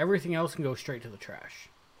 Everything else can go straight to the trash.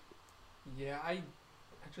 Yeah,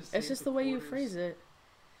 it's just the way you phrase it.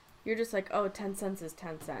 you're just like, oh, 10 cents is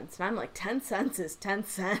 10 cents. And I'm like, 10 cents is 10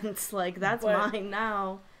 cents. Like, that's But- mine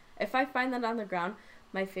now. If I find that on the ground,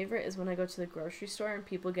 my favorite is when I go to the grocery store and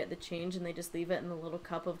people get the change and they just leave it in the little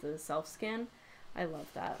cup of the self-scan. I love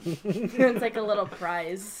that. It's like a little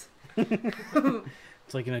prize.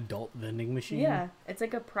 It's like an adult vending machine. Yeah, it's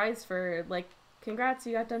like a prize for, like, congrats,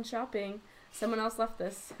 you got done shopping. Someone else left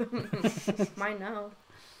this. Mine now.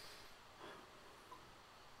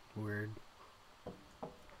 Weird.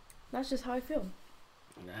 That's just how I feel.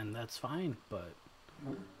 And that's fine, but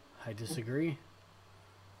I disagree.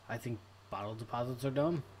 I think bottle deposits are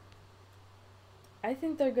dumb. I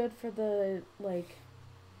think they're good for the, like,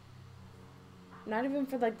 not even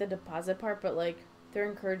for, like, the deposit part, but, like, they're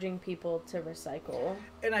encouraging people to recycle.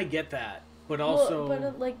 And I get that, but also... Well,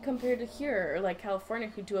 but, like, compared to here, or, like, California,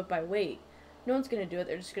 who do it by weight, no one's going to do it.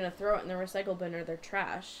 They're just going to throw it in the recycle bin or their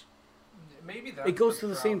trash. Maybe that's it goes to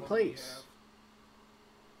the same problem we place.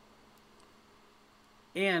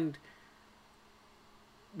 have. And,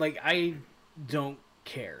 like, I don't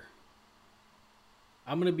care.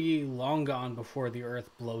 I'm going to be long gone before the earth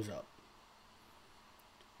blows up.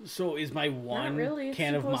 So is my one Not really. It's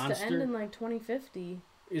can of supposed to Monster... end in, like, 2050.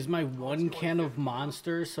 Is my one can of 2050.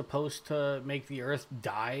 Monster supposed to make the earth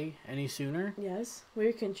die any sooner? Yes,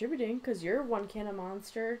 we're contributing, because you're 1 can of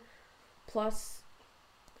Monster, plus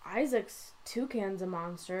Isaac's 2 cans of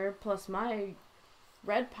Monster, plus my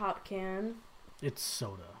red pop can. It's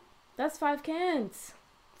soda. That's 5 cans.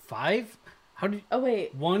 5? How did... Oh,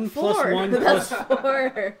 wait. 1 4. plus 1 That's plus...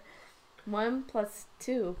 4. 1 plus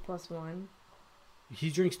 2 plus 1. He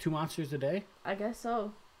drinks 2 Monsters a day? I guess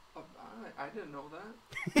so. I didn't know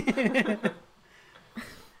that.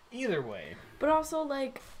 Either way. But also,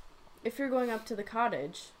 like, if you're going up to the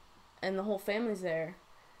cottage and the whole family's there,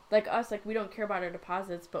 like us, like, we don't care about our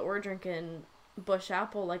deposits, but we're drinking Bush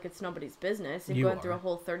Apple like it's nobody's business and You going through are. a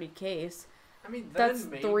whole 30 case. I mean, That's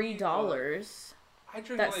then maybe, $3 but I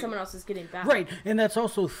drink that like, someone else is getting back. Right, and that's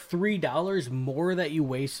also $3 more that you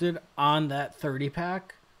wasted on that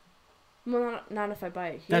 30-pack. Well, not if I buy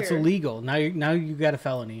it here. That's illegal. Now you got a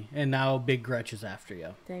felony, and now Big Gretch is after you.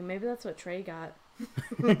 Dang, maybe that's what Trey got.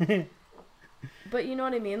 But you know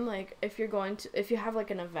what I mean? Like, if you have,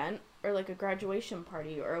 like, an event or, like, a graduation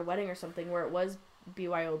party or a wedding or something where it was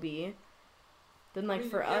BYOB, then, like, I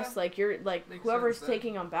mean, for yeah, us, like, you're, like, makes whoever's sense then.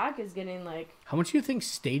 taking them back is getting, like How much do you think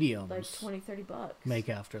stadiums $20-$30. make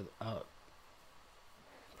after?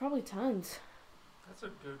 Probably tons. That's a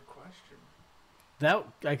good question. That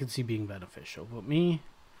I could see being beneficial, but me,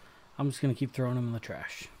 I'm just gonna keep throwing them in the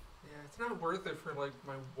trash. Yeah, it's not worth it for like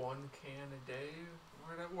my 1 can a day.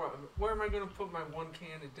 Where am I gonna put my 1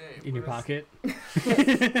 can a day? In your What pocket.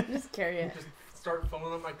 Just carry it. Just start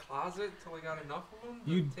filling up my closet till I got enough of them.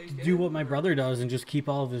 You take do in, what my or- brother does and just keep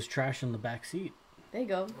all of his trash in the back seat. There you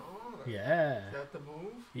go. Oh, Yeah. Is that the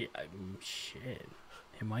move? Yeah. Shit.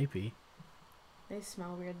 It might be. They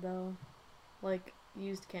smell weird though, like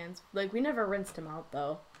used cans. Like, we never rinsed them out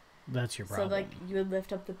though. That's your problem. So, like, you would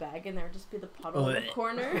lift up the bag and there would just be the puddle in the Ugh.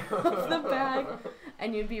 corner of the bag,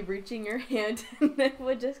 and you'd be reaching your hand and it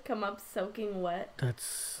would just come up soaking wet.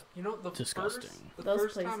 That's You know, the Disgusting. Those Those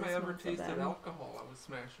first time places I ever smell so tasted bad. alcohol, I was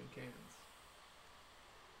smashing cans.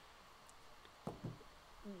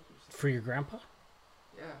 for your grandpa.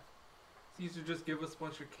 Yeah. He used to just give us a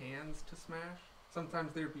bunch of cans to smash.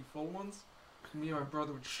 Sometimes there'd be full ones. Me and my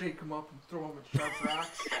brother would shake them up and throw them at sharp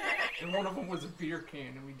rocks. And one of them was a beer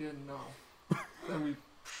can, and we didn't know. Then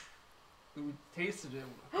we tasted it.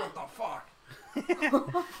 What the fuck?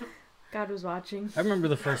 God was watching. I remember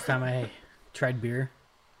the first time I tried beer.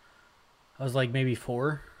 I was like maybe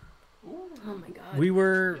 4. Ooh, Oh my God. We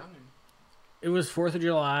were. youngin'. It was 4th of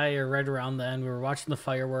July or right around then. We were watching the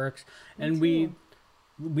fireworks, Me and too.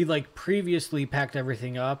 we like previously packed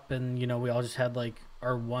everything up, and we all just had like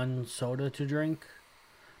our 1 soda to drink,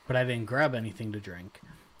 but I didn't grab anything to drink,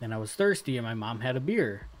 and I was thirsty, and my mom had a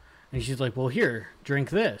beer, and she's like, "Well, here, drink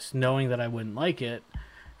this," knowing that I wouldn't like it,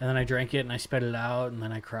 and then I drank it and I spat it out, and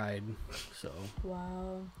then I cried. So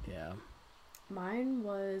Wow. yeah, Mine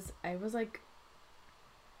was, I was like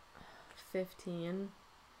 15.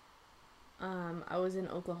 I was in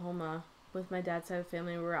Oklahoma with my dad's side of the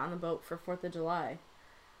family. We were on the boat for 4th of July.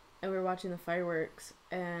 And we were watching the fireworks.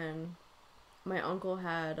 And my uncle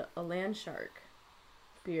had a land shark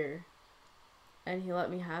beer. And he let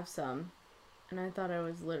me have some. And I thought I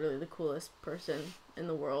was literally the coolest person in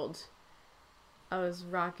the world. I was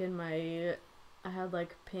rocking I had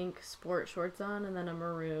like pink sport shorts on and then a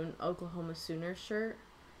maroon Oklahoma Sooners shirt.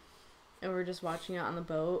 And we were just watching it on the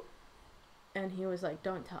boat. And he was like,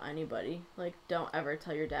 "Don't tell anybody. Like, don't ever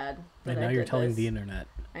tell your dad that and I now you're did telling this." the internet.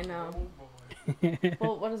 I know. Oh boy.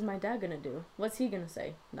 Well, what is my dad gonna do? What's he gonna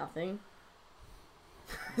say? Nothing.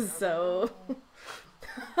 So,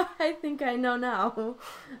 I think I know now.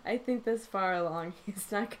 I think this far along,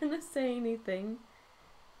 he's not gonna say anything.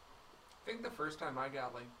 I think the first time I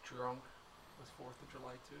got like drunk was 4th of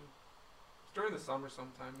July too. It was during the summer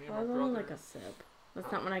sometime. Me and Well, my I was brother. only like a sip.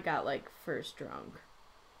 That's not when I got like first drunk.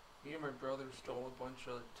 Me and my brother stole a bunch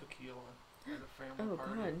of tequila at a family Oh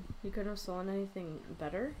party. God, you couldn't have stolen anything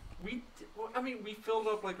better. Well, I mean, we filled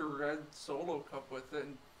up like a red Solo cup with it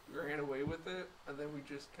and ran away with it, and then we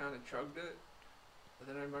just kind of chugged it. And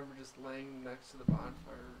then I remember just laying next to the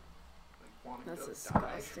bonfire, like wanting That's to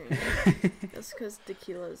die. disgusting. That's because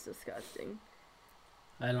tequila is disgusting.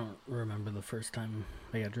 I don't remember the first time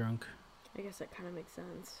I got drunk. I guess that kind of makes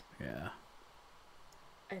sense. Yeah.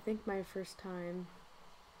 I think my first time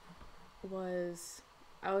was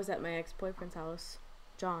I was at my ex-boyfriend's house,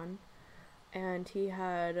 John, and he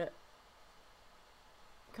had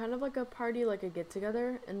kind of like a party, like a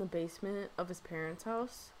get-together in the basement of his parents'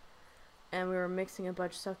 house. And we were mixing a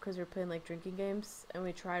bunch of stuff because we were playing like drinking games, and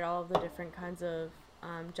we tried all of the different kinds of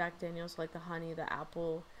Jack Daniels, like the honey, the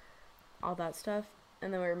apple, all that stuff.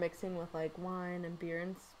 And then we were mixing with like wine and beer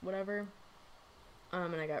and whatever.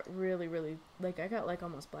 And I got really, really, like, I got like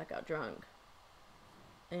almost blackout drunk.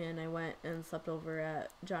 And I went and slept over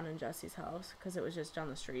at John and Jesse's house because it was just down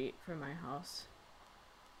the street from my house.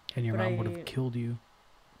 And your But mom would have killed you.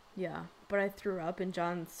 Yeah, but I threw up in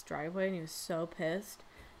John's driveway and he was so pissed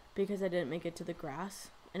because I didn't make it to the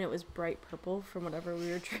grass. And it was bright purple from whatever we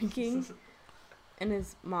were drinking. And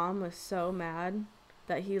his mom was so mad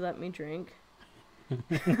that he let me drink.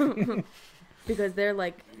 Because they're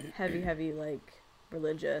like heavy, like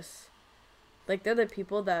religious. Like they're the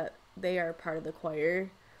people that they are part of the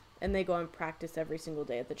choir and they go and practice every single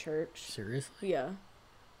day at the church. Seriously? Yeah.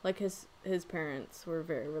 Like his parents were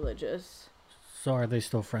very religious. So are they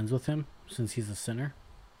still friends with him since he's a sinner?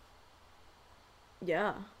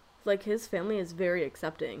 Yeah. Like his family is very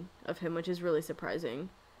accepting of him, which is really surprising.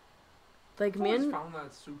 Like I always found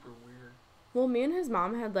that super weird. Well, me and his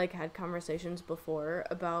mom had conversations before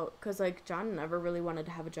about, because, like, John never really wanted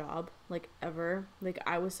to have a job, like, ever. Like,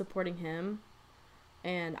 I was supporting him,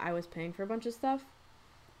 and I was paying for a bunch of stuff.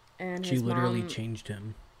 And She his literally mom, changed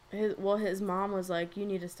him. his mom was like, you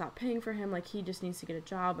need to stop paying for him, like, he just needs to get a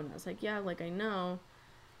job. And I was like, yeah, like, I know.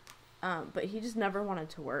 But he just never wanted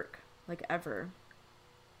to work, like, ever.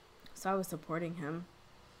 So I was supporting him.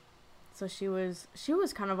 So she was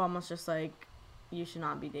kind of almost just like, you should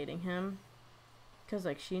not be dating him. Because,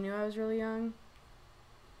 like, she knew I was really young.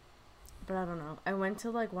 But I don't know. I went to,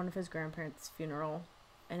 like, one of his grandparents' funeral,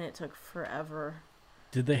 and it took forever.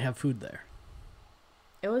 Did they have food there?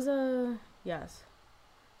 It was yes.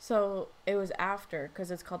 So, it was after,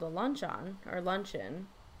 because it's called a luncheon, or luncheon.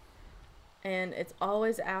 And it's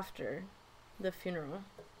always after the funeral.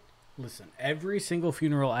 Listen, every single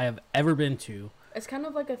funeral I have ever been to... It's kind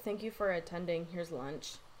of like a thank you for attending, here's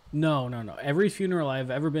lunch. No. Every funeral I've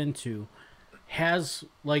ever been to... has,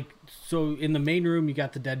 like, so in the main room you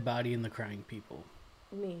got the dead body and the crying people.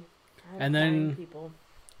 Me. And then crying people.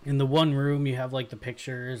 In the one room you have, like, the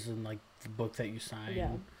pictures and, like, the book that you sign.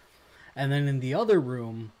 Yeah. And then in the other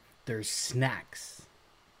room there's snacks.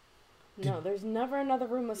 No, there's never another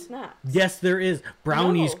room with snacks. Yes, there is.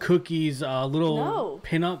 Brownies, No. cookies, little No.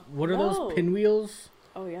 pin-up. What are No. those? Pinwheels?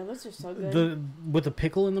 Oh, yeah, those are so good. With the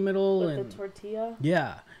pickle in the middle. With and the tortilla.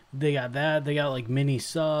 yeah. They got that. They got, like, mini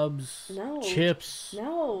subs. No. Chips.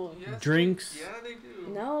 No. Yes, Drinks. Yeah, they do.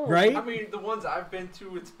 No. Right? I mean, the ones I've been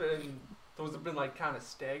to, those have been like kind of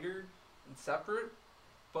staggered and separate,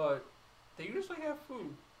 but they usually have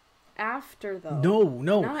food. After, though.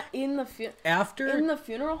 No. Not in the After? in the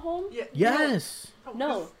funeral home? Yeah. Yes.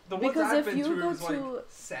 No, The ones because I've if been you to, go it was like to-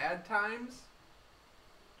 sad times,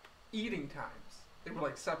 eating times. They were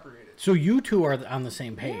like separated. So you two are on the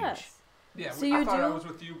same page. Yes. Yeah, So I you thought I do- was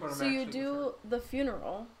with you, but I'm So actually you with do her. the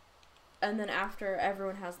funeral, and then after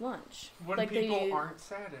everyone has lunch. When like people aren't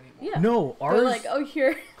sad anymore. Yeah. No, They're ours. like, oh,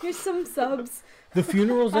 here's some subs. The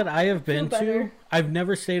funerals that I have been to, better. I've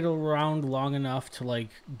never stayed around long enough to, like,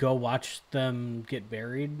 go watch them get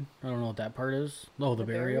buried. I don't know what that part is. Oh, the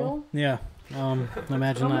burial? Yeah.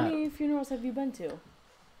 Imagine How that. many funerals have you been to?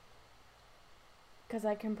 Because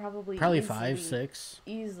I can probably 5, 6.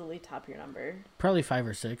 easily top your number. Probably 5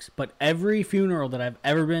 or 6. But every funeral that I've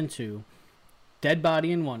ever been to, dead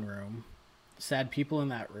body in one room, sad people in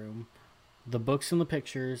that room, the books and the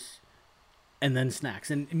pictures, and then snacks.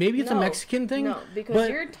 And maybe it's a No, Mexican thing. No, because but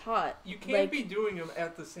you're taught. You can't like, be doing them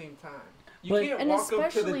at the same time. You But- can't And walk up to the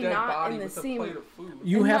especially dead not body in the with a same- plate of food.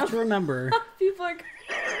 You And have now- to remember. people are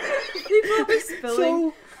spilling.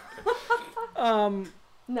 So,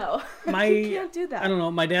 No, My you can't do that. I don't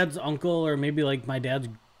know, my dad's uncle or maybe like my dad's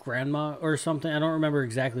grandma or something. I don't remember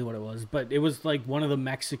exactly what it was, but it was like one of the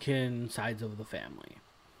Mexican sides of the family.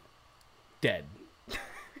 Dead.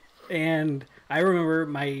 And I remember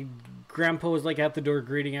my grandpa was like at the door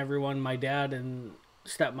greeting everyone. My dad and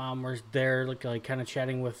stepmom were there like kind of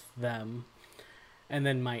chatting with them. And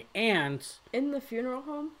then my aunt In the funeral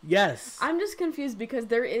home? yes. I'm just confused because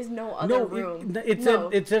there is no other room.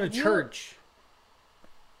 It's at a church.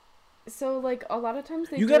 So, like, a lot of times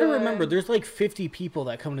they You got to remember, there's like 50 people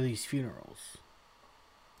that come to these funerals.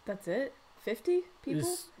 That's it? 50 people?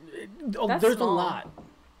 There's small. a lot.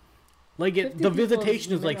 Like, 50 the people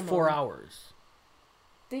visitation is is like minimum. 4 hours.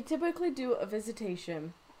 They typically do a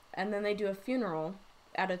visitation, and then they do a funeral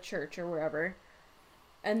at a church or wherever,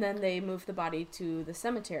 and then they move the body to the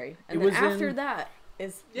cemetery. And then after that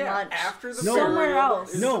is lunch. After the somewhere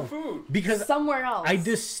else. is No, the food. because somewhere else. I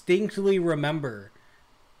distinctly remember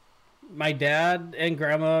my dad and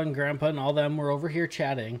grandma and grandpa and all them were over here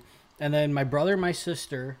chatting, and then my brother, my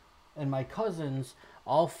sister, and my cousins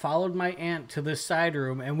all followed my aunt to this side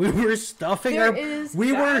room, and we were stuffing That's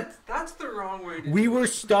the wrong way to we do were it.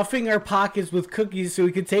 stuffing our pockets with cookies so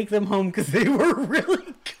we could take them home because they were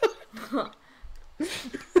really good.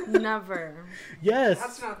 Never. Yes,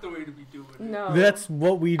 That's not the way to be doing it. No. that's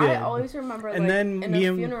what we did. I always remember, And like, then in me a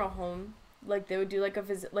and- funeral home, like, they would do, like, a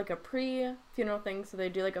visit, like, a pre-funeral thing, so they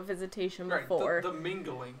do, like, a visitation Right, before. the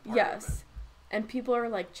mingling part of Yes. And people are,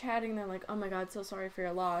 like, chatting, they're like, oh my god, so sorry for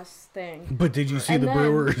your loss thing. But did you see And the then-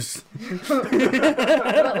 brewers?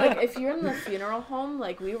 But, like, if you're in the funeral home,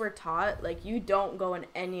 like, we were taught, like, you don't go in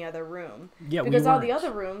any other room. Yeah, Because we all the weren't.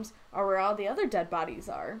 other rooms are where all the other dead bodies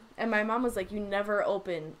are. And my mom was like, you never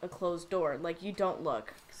open a closed door. Like, you don't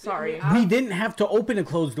look. Sorry. Yeah, We didn't have to open a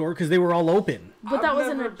closed door because they were all open. But that I've was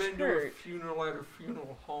in never a been church. to a funeral at a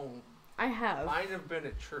funeral home. I have. Mine have been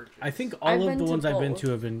at churches. I think I've all of been the to ones I've been both.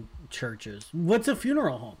 to have been churches. What's a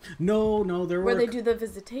funeral home? No, there Where were. they do the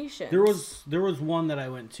visitations. There was one that I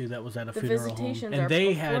went to that was at a The funeral home, visitations and are they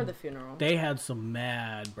before had the funeral. they had some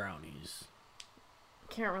mad brownies.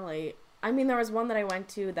 Can't relate. I mean, there was one that I went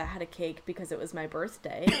to that had a cake because it was my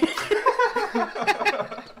birthday.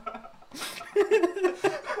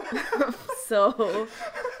 So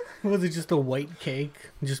Was it just a white cake,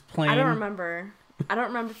 just plain? I don't remember. I don't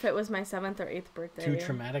remember if it was my 7th or 8th birthday. Too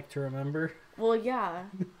traumatic to remember. Well, yeah.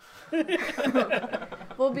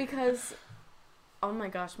 Well, because, oh my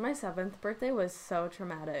gosh, my 7th birthday was so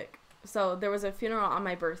traumatic. So there was a funeral on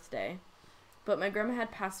my birthday, but my grandma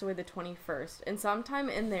had passed away the 21st. And sometime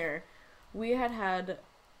in there, we had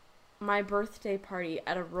my birthday party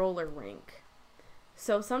at a roller rink.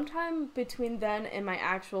 So sometime between then and my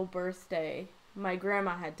actual birthday, my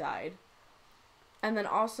grandma had died. And then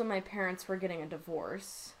also my parents were getting a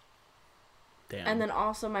divorce. Damn. And then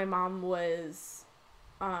also my mom was,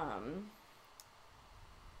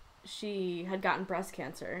 she had gotten breast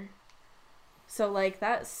cancer. So, like,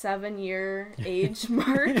 that 7-year age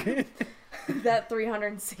mark, that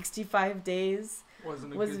 365 days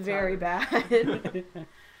Wasn't a was good very time. bad.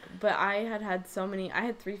 But I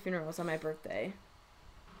had 3 funerals on my birthday.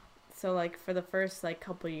 So, like, for the first, like,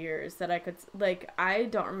 couple years that I could, like, I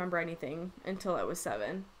don't remember anything until I was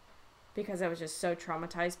 7. Because I was just so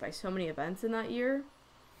traumatized by so many events in that year.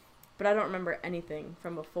 But I don't remember anything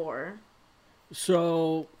from before.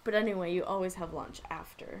 So, But anyway, you always have lunch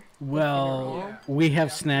after. the well, funeral. we have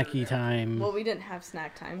After- snacky time. Well, we didn't have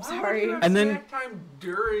snack time, Why would sorry. you have And then- snack time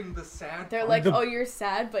during the sad They're part? like, The- oh, you're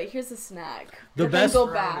sad, but here's a snack. The And then best- go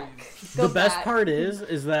back. Go The best back. part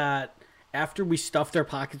is that after we stuffed our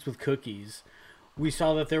pockets with cookies, we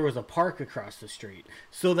saw that there was a park across the street.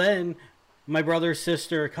 So then my brother,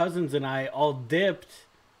 sister, cousins, and I all dipped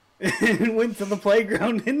and went to the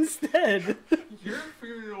playground instead. Your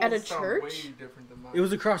funeral At a sound church? way different than mine. It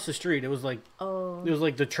was across the street. It was like Oh.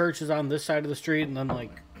 the church is on this side of the street, and then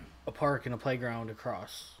like a park and a playground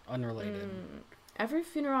across, unrelated. Every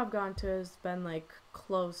funeral I've gone to has been, like,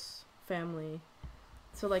 close family.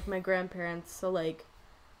 So, like, my grandparents. So, like,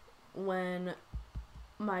 when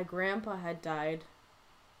my grandpa had died,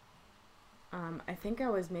 I think I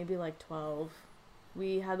was maybe, like, 12.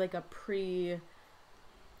 We had, like, a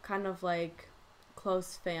kind of, like,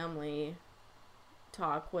 close family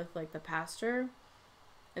talk with, like, the pastor.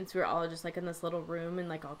 And so we were all just, like, in this little room and,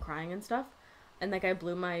 like, all crying and stuff. And, like, I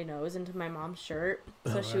blew my nose into my mom's shirt.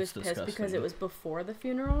 So Oh, she was that's pissed because disgusting. it was before the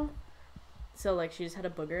funeral. So, like, she just had a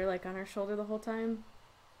booger, like, on her shoulder the whole time.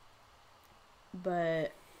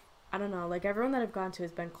 But, I don't know. Like, everyone that I've gone to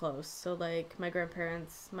has been close. So, like, my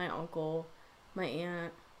grandparents, my uncle, my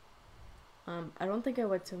aunt. I don't think I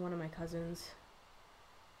went to one of my cousins.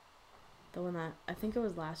 The one that I think it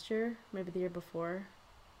was last year, maybe the year before.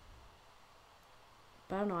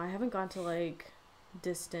 But I don't know. I haven't gone to like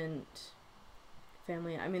distant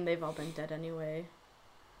family. I mean, they've all been dead anyway.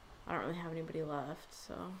 I don't really have anybody left,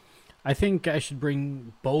 so. I think I should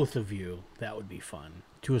bring both of you. That would be fun.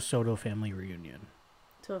 To a Soto family reunion.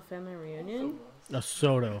 To a family reunion? A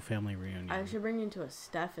Soto family reunion. I should bring you to a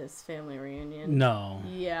Steffes family reunion. No.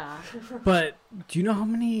 Yeah. But do you know how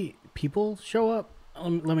many people show up?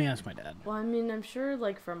 Let me ask my dad. Well, I mean, I'm sure,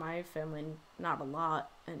 like, for my family, not a lot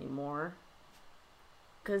anymore.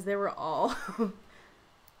 Because they were all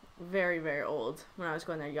very, very old when I was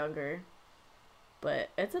going there younger. But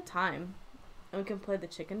it's a time. And we can play the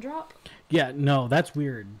chicken drop. Yeah, no, that's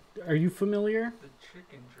weird. Are you familiar? The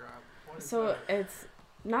chicken drop. What is So that? it's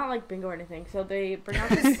not like bingo or anything. So they bring out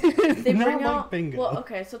this. They Not bring like out bingo. Well,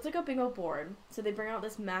 okay, so it's like a bingo board. So they bring out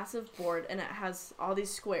this massive board, and it has all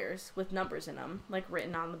these squares with numbers in them, like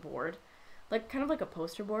written on the board, like kind of like a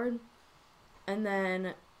poster board. And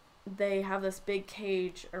then they have this big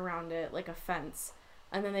cage around it, like a fence.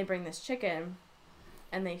 And then they bring this chicken,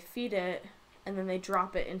 and they feed it, and then they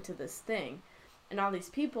drop it into this thing. And all these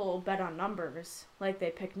people bet on numbers. Like, they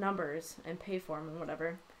pick numbers and pay for them and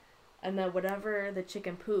whatever. And then whatever the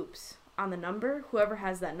chicken poops on the number, whoever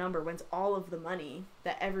has that number wins all of the money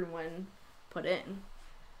that everyone put in.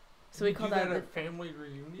 So we You call do that at the... family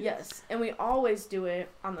reunion. Yes. And we always do it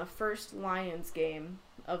on the first Lions game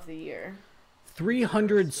of the year.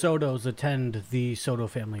 300 Sotos attend the Soto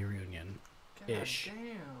family reunion. God Ish.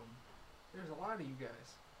 damn. There's a lot of you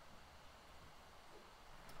guys.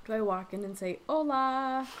 Do I walk in and say,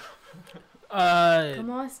 hola,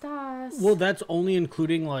 ¿cómo estás? Well, that's only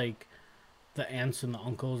including, like, the aunts and the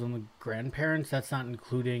uncles and the grandparents. That's not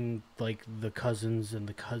including, like, the cousins and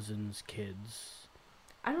the cousins' kids.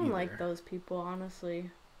 I don't either. like those people, honestly.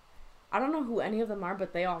 I don't know who any of them are,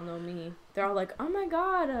 but they all know me. They're all like, oh my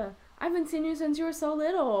god, I haven't seen you since you were so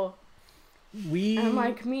little. And I'm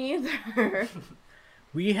like, me either.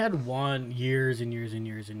 We had one years and years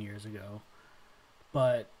ago.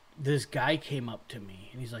 But this guy came up to me,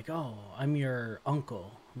 and he's like, oh, I'm your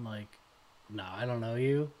uncle. I'm like, no, I don't know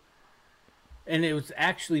you. And it was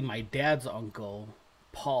actually my dad's uncle,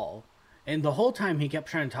 Paul. And the whole time he kept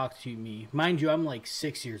trying to talk to me. Mind you, I'm like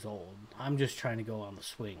 6 years old. I'm just trying to go on the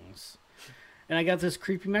swings. And I got this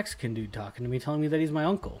creepy Mexican dude talking to me, telling me that he's my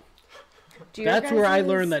uncle. That's where I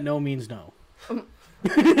learned that no means no.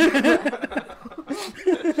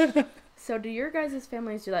 So do your guys'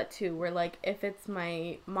 families do that too? Where, like, if it's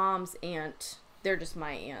my mom's aunt, they're just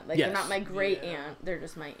my aunt. Like, Yes. they're not my great aunt, they're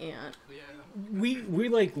just my aunt. Yeah. We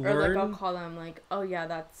like Or, learn. like, I'll call them, like, oh, yeah,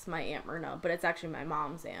 that's my Aunt Myrna. But it's actually my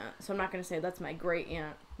mom's aunt. So I'm not going to say that's my great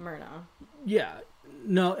aunt Myrna. Yeah.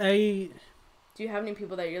 No, Do you have any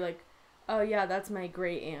people that you're like, oh, yeah, that's my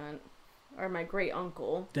great aunt? Or my great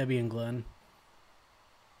uncle? Debbie and Glenn.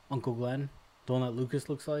 Uncle Glenn. The one that Lucas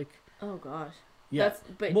looks like. Oh, gosh. Yeah.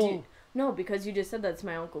 No, because you just said that's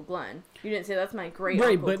my Uncle Glenn. You didn't say that's my great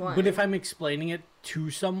right, Uncle Glenn. but if I'm explaining it to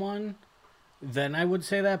someone, then I would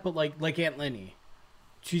say that. But like Aunt Lenny,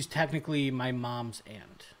 she's technically my mom's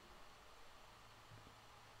aunt.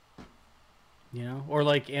 You know, or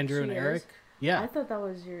like Andrew She and is? Eric. Yeah. I thought that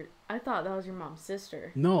was your mom's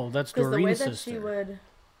sister. No, that's Because the way Doreen's that sister. she would.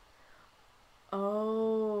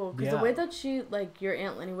 Oh, because the Yeah. way that she, like, your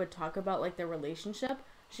Aunt Lenny would talk about, like, their relationship,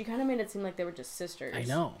 she kind of made it seem like they were just sisters. I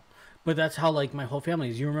know, but that's how like my whole family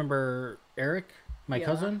is. You remember Eric, my Yeah.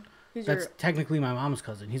 cousin? Who's That's your... technically my mom's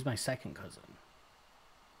cousin. He's my second cousin.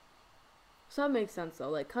 So that makes sense, though.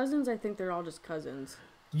 Like, cousins, I think they're all just cousins.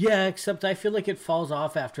 Yeah, except I feel like it falls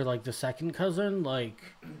off after like the second cousin. Like,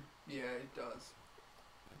 Yeah, it does.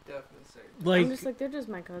 I'd definitely say it. like I'm just like, they're just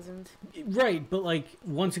my cousins. right, but like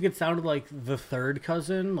once it gets down to like the third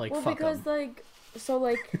cousin, like Well, fuck because, 'em. like, so,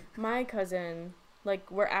 like, my cousin, like,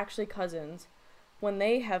 we're actually cousins. When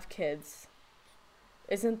they have kids,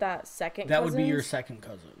 isn't that second That cousins? would be your second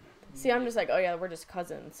cousin. See, I'm just like, oh, yeah, we're just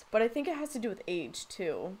cousins. But I think it has to do with age,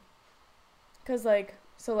 too. Because, like,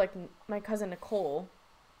 so, like, my cousin Nicole,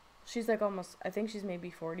 she's, like, almost, I think she's maybe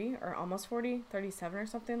 40 or almost 40, 37 or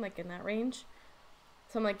something, like, in that range.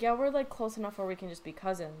 So I'm like, yeah, we're, like, close enough where we can just be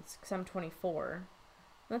cousins. Because I'm 24.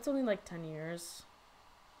 That's only, like, 10 years.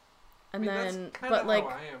 And that's then, kinda but, like, how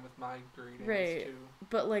I am with my great aunts right. too.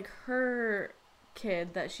 but, like, her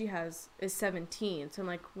kid that she has is 17. So I'm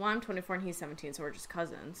like, well, I'm 24 and he's 17, so we're just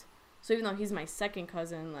cousins. So even though he's my second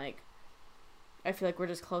cousin, like, I feel like we're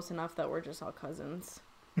just close enough that we're just all cousins.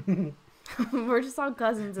 We're just all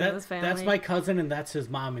cousins in this family. That's my cousin, and that's his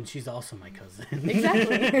mom, and she's also my cousin.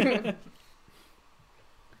 Exactly.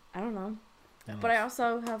 I don't know. But I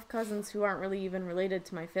also have cousins who aren't really even related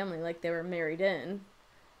to my family. Like, they were married in.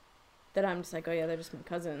 That I'm just like, oh yeah, they're just my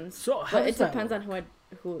cousins. So but it depends on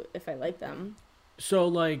who if I like them. So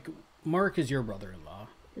like, Mark is your brother-in-law.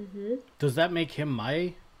 Mm-hmm. Does that make him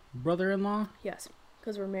my brother-in-law? Yes,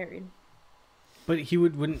 because we're married. But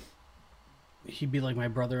wouldn't he be like my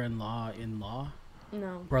brother-in-law in-law?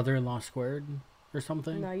 No. Brother-in-law squared or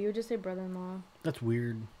something? No, you would just say brother-in-law. That's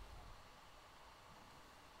weird.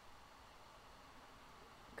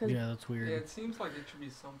 Yeah, that's weird. Yeah, it seems like it should be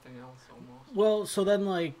something else almost. Well, so then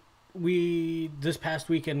like this past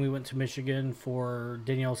weekend we went to Michigan for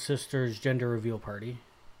Danielle's sister's gender reveal party.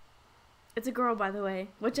 It's a girl, by the way,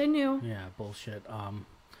 which I knew. Yeah, bullshit.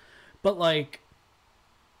 But like,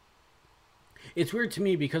 it's weird to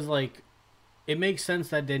me because like, it makes sense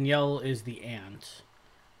that Danielle is the aunt,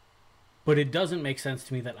 but it doesn't make sense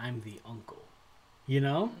to me that I'm the uncle. You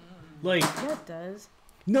know, like Yeah, it does.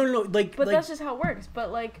 no, like. But like, that's just how it works.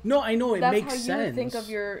 But like, no, I know it that's makes how sense. you would think of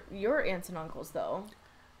your aunts and uncles, though.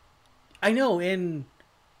 I know, and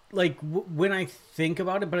like when I think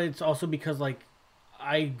about it, but it's also because like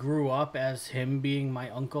I grew up as him being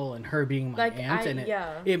my uncle and her being my Like, aunt, and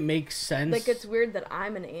it makes sense. Like, it's weird that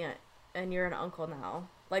I'm an aunt and you're an uncle now.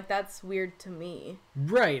 Like, that's weird to me.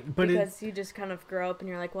 Right, but because you just kind of grow up and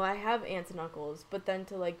you're like, well, I have aunts and uncles, but then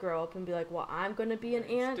to like grow up and be like, well, I'm gonna be an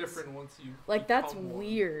aunt. It's different once you like, that's become one.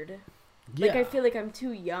 weird. yeah. Like, I feel like I'm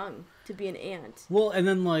too young to be an aunt. Well, and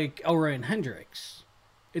then like Elroy and Hendrix,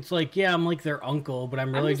 it's like, yeah, I'm like their uncle, but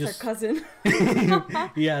I'm really I'm just their cousin.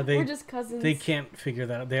 Yeah, we're just cousins. They can't figure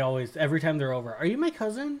that out. They always, every time they're over, are you my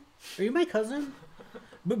cousin? Are you my cousin?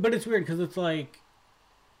 But it's weird because it's like,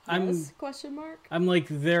 Yes? Question mark. I'm like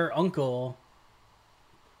their uncle,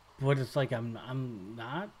 but it's like I'm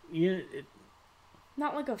not. Yeah.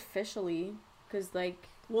 Not like officially, because like.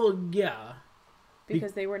 Well, yeah.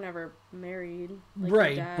 Because they were never married. Like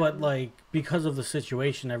right, but like because of the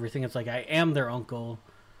situation, everything, it's like I am their uncle,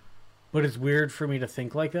 but it's weird for me to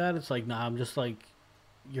think like that. It's like, nah, I'm just like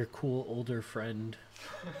your cool older friend.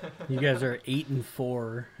 You guys are 8 and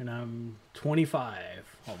 4, and I'm 25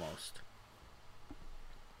 almost.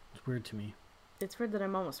 It's weird to me. It's weird that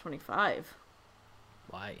I'm almost 25.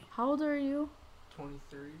 Why? How old are you?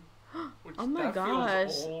 23. Which Oh my that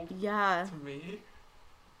gosh. feels old Yeah. to me.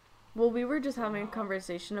 Well, we were just having a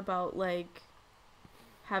conversation about like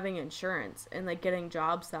having insurance and like getting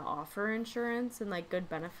jobs that offer insurance and like good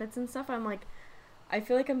benefits and stuff. I'm like, I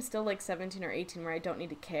feel like I'm still like 17 or 18 where I don't need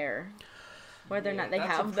to care whether or not they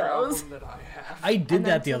have those. That I have. I did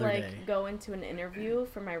that the to, other like, day. Go into an interview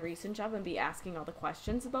for my recent job and be asking all the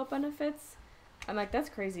questions about benefits. I'm like, that's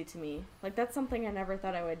crazy to me. Like, that's something I never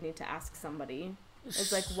thought I would need to ask somebody.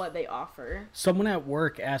 It's like what they offer. Someone at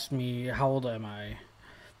work asked me, how old am I?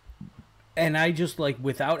 And I just, like,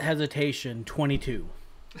 without hesitation, 22.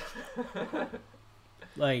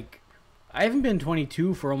 Like, I haven't been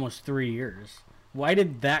 22 for almost 3 years. Why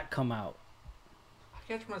did that come out? I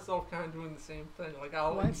catch myself kind of doing the same thing. Like,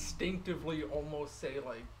 I'll instinctively almost say,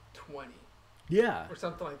 like, 20. Yeah. Or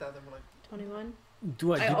something like that. Then we're like... 21?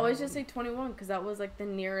 I always just say 21 because that was, like, the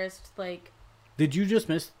nearest, like... Did you just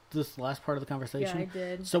miss this last part of the conversation? Yeah, I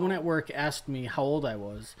did. Someone at work asked me how old I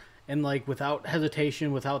was. And, like, without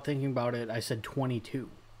hesitation, without thinking about it, I said 22.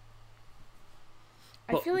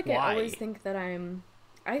 I feel like why? I always think that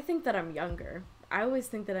I think that I'm younger. I always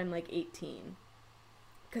think that I'm like 18.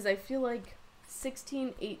 Because I feel like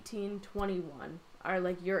 16, 18, 21 are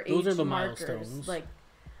like your age Those are the markers. milestones. Like,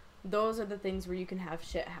 those are the things where you can have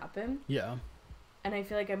shit happen. Yeah. And I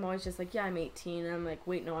feel like I'm always just like, yeah, I'm 18. And I'm like,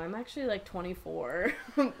 wait, no, I'm actually like 24.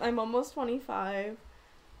 I'm almost 25.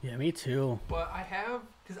 Yeah, me too. But I have,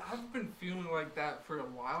 because I've been feeling like that for a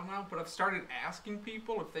while now, but I've started asking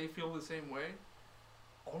people if they feel the same way.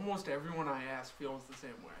 Almost everyone I ask feels the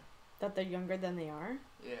same way. That they're younger than they are?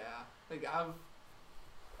 Yeah. Like, I've,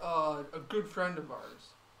 a good friend of ours,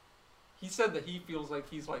 he said that he feels like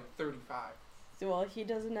he's like 35. Well, he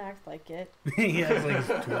doesn't act like it. Yeah, it's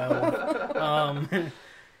like 12.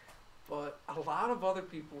 But a lot of other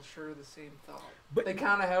people share the same thought. But they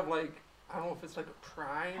kind of have like, I don't know if it's like a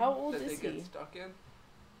prime How old that is they he? get stuck in.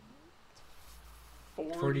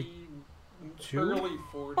 40, 42? early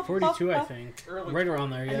 40s. 42, I think. Early Right around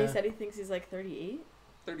there, yeah. And he said he thinks he's like 38?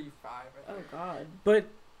 35, I Oh, think. God. But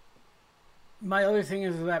my other thing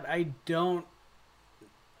is that I don't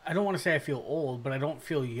want to say I feel old, but I don't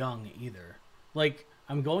feel young either. Like,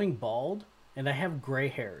 I'm going bald, and I have gray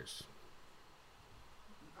hairs.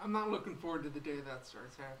 I'm not looking forward to the day that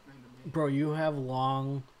starts happening to me. Bro, you have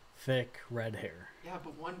long, thick, red hair. Yeah,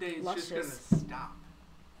 but one day it's Luscious. just gonna stop.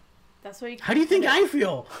 That's why you How do you think I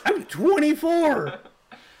feel? I'm 24!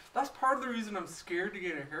 That's part of the reason I'm scared to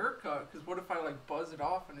get a haircut. Because what if I like buzz it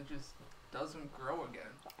off and it just doesn't grow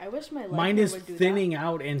again? I wish my leg Mine hair is would do thinning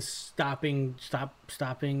out and stopping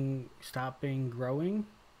growing.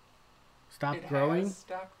 Stop It growing. has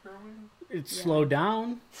stopped growing. It's Yeah. slowed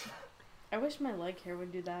down. that. I wish my leg hair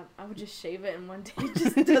would do that. I would just shave it and one day it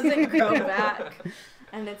just doesn't grow back.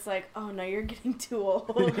 And it's like, oh no, you're getting too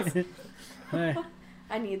old. Eh,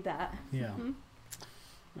 I need that. yeah.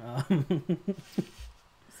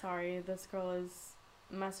 Sorry, this girl is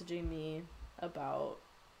messaging me about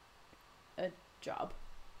a job.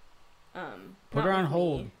 Put not her on with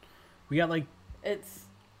hold. me. We got like. It's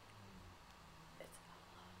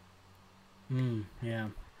Yeah.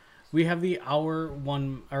 We have the hour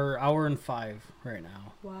and 5 right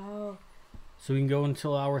now. wow. So we can go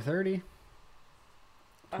until hour 30.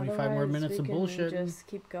 25 more Otherwise, minutes we of can bullshit. Just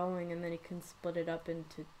keep going, and then you can split it up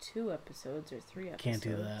into 2 episodes or 3 episodes. Can't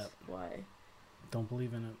do that. Why? Don't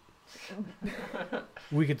believe in it.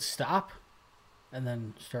 We could stop and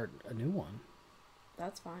then start a new one.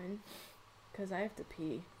 That's fine, cause I have to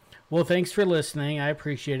pee. Well, thanks for listening. I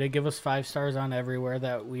appreciate it. Give us 5 stars on everywhere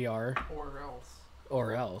that we are. Or else.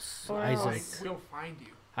 Or else. Or Isaac. else. We'll find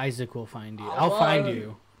you. Isaac will find you. I'll I'll find love-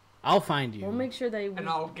 you. I'll find you. We'll make sure that And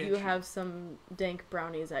I'll get you you. have some dank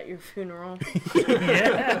brownies at your funeral.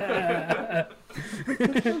 Yeah.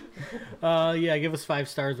 Yeah, give us 5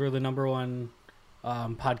 stars. We're the #1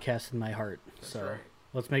 podcast in my heart. That's So right.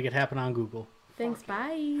 let's make it happen on Google. Thanks. Fuck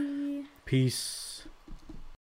yeah. Bye. Peace.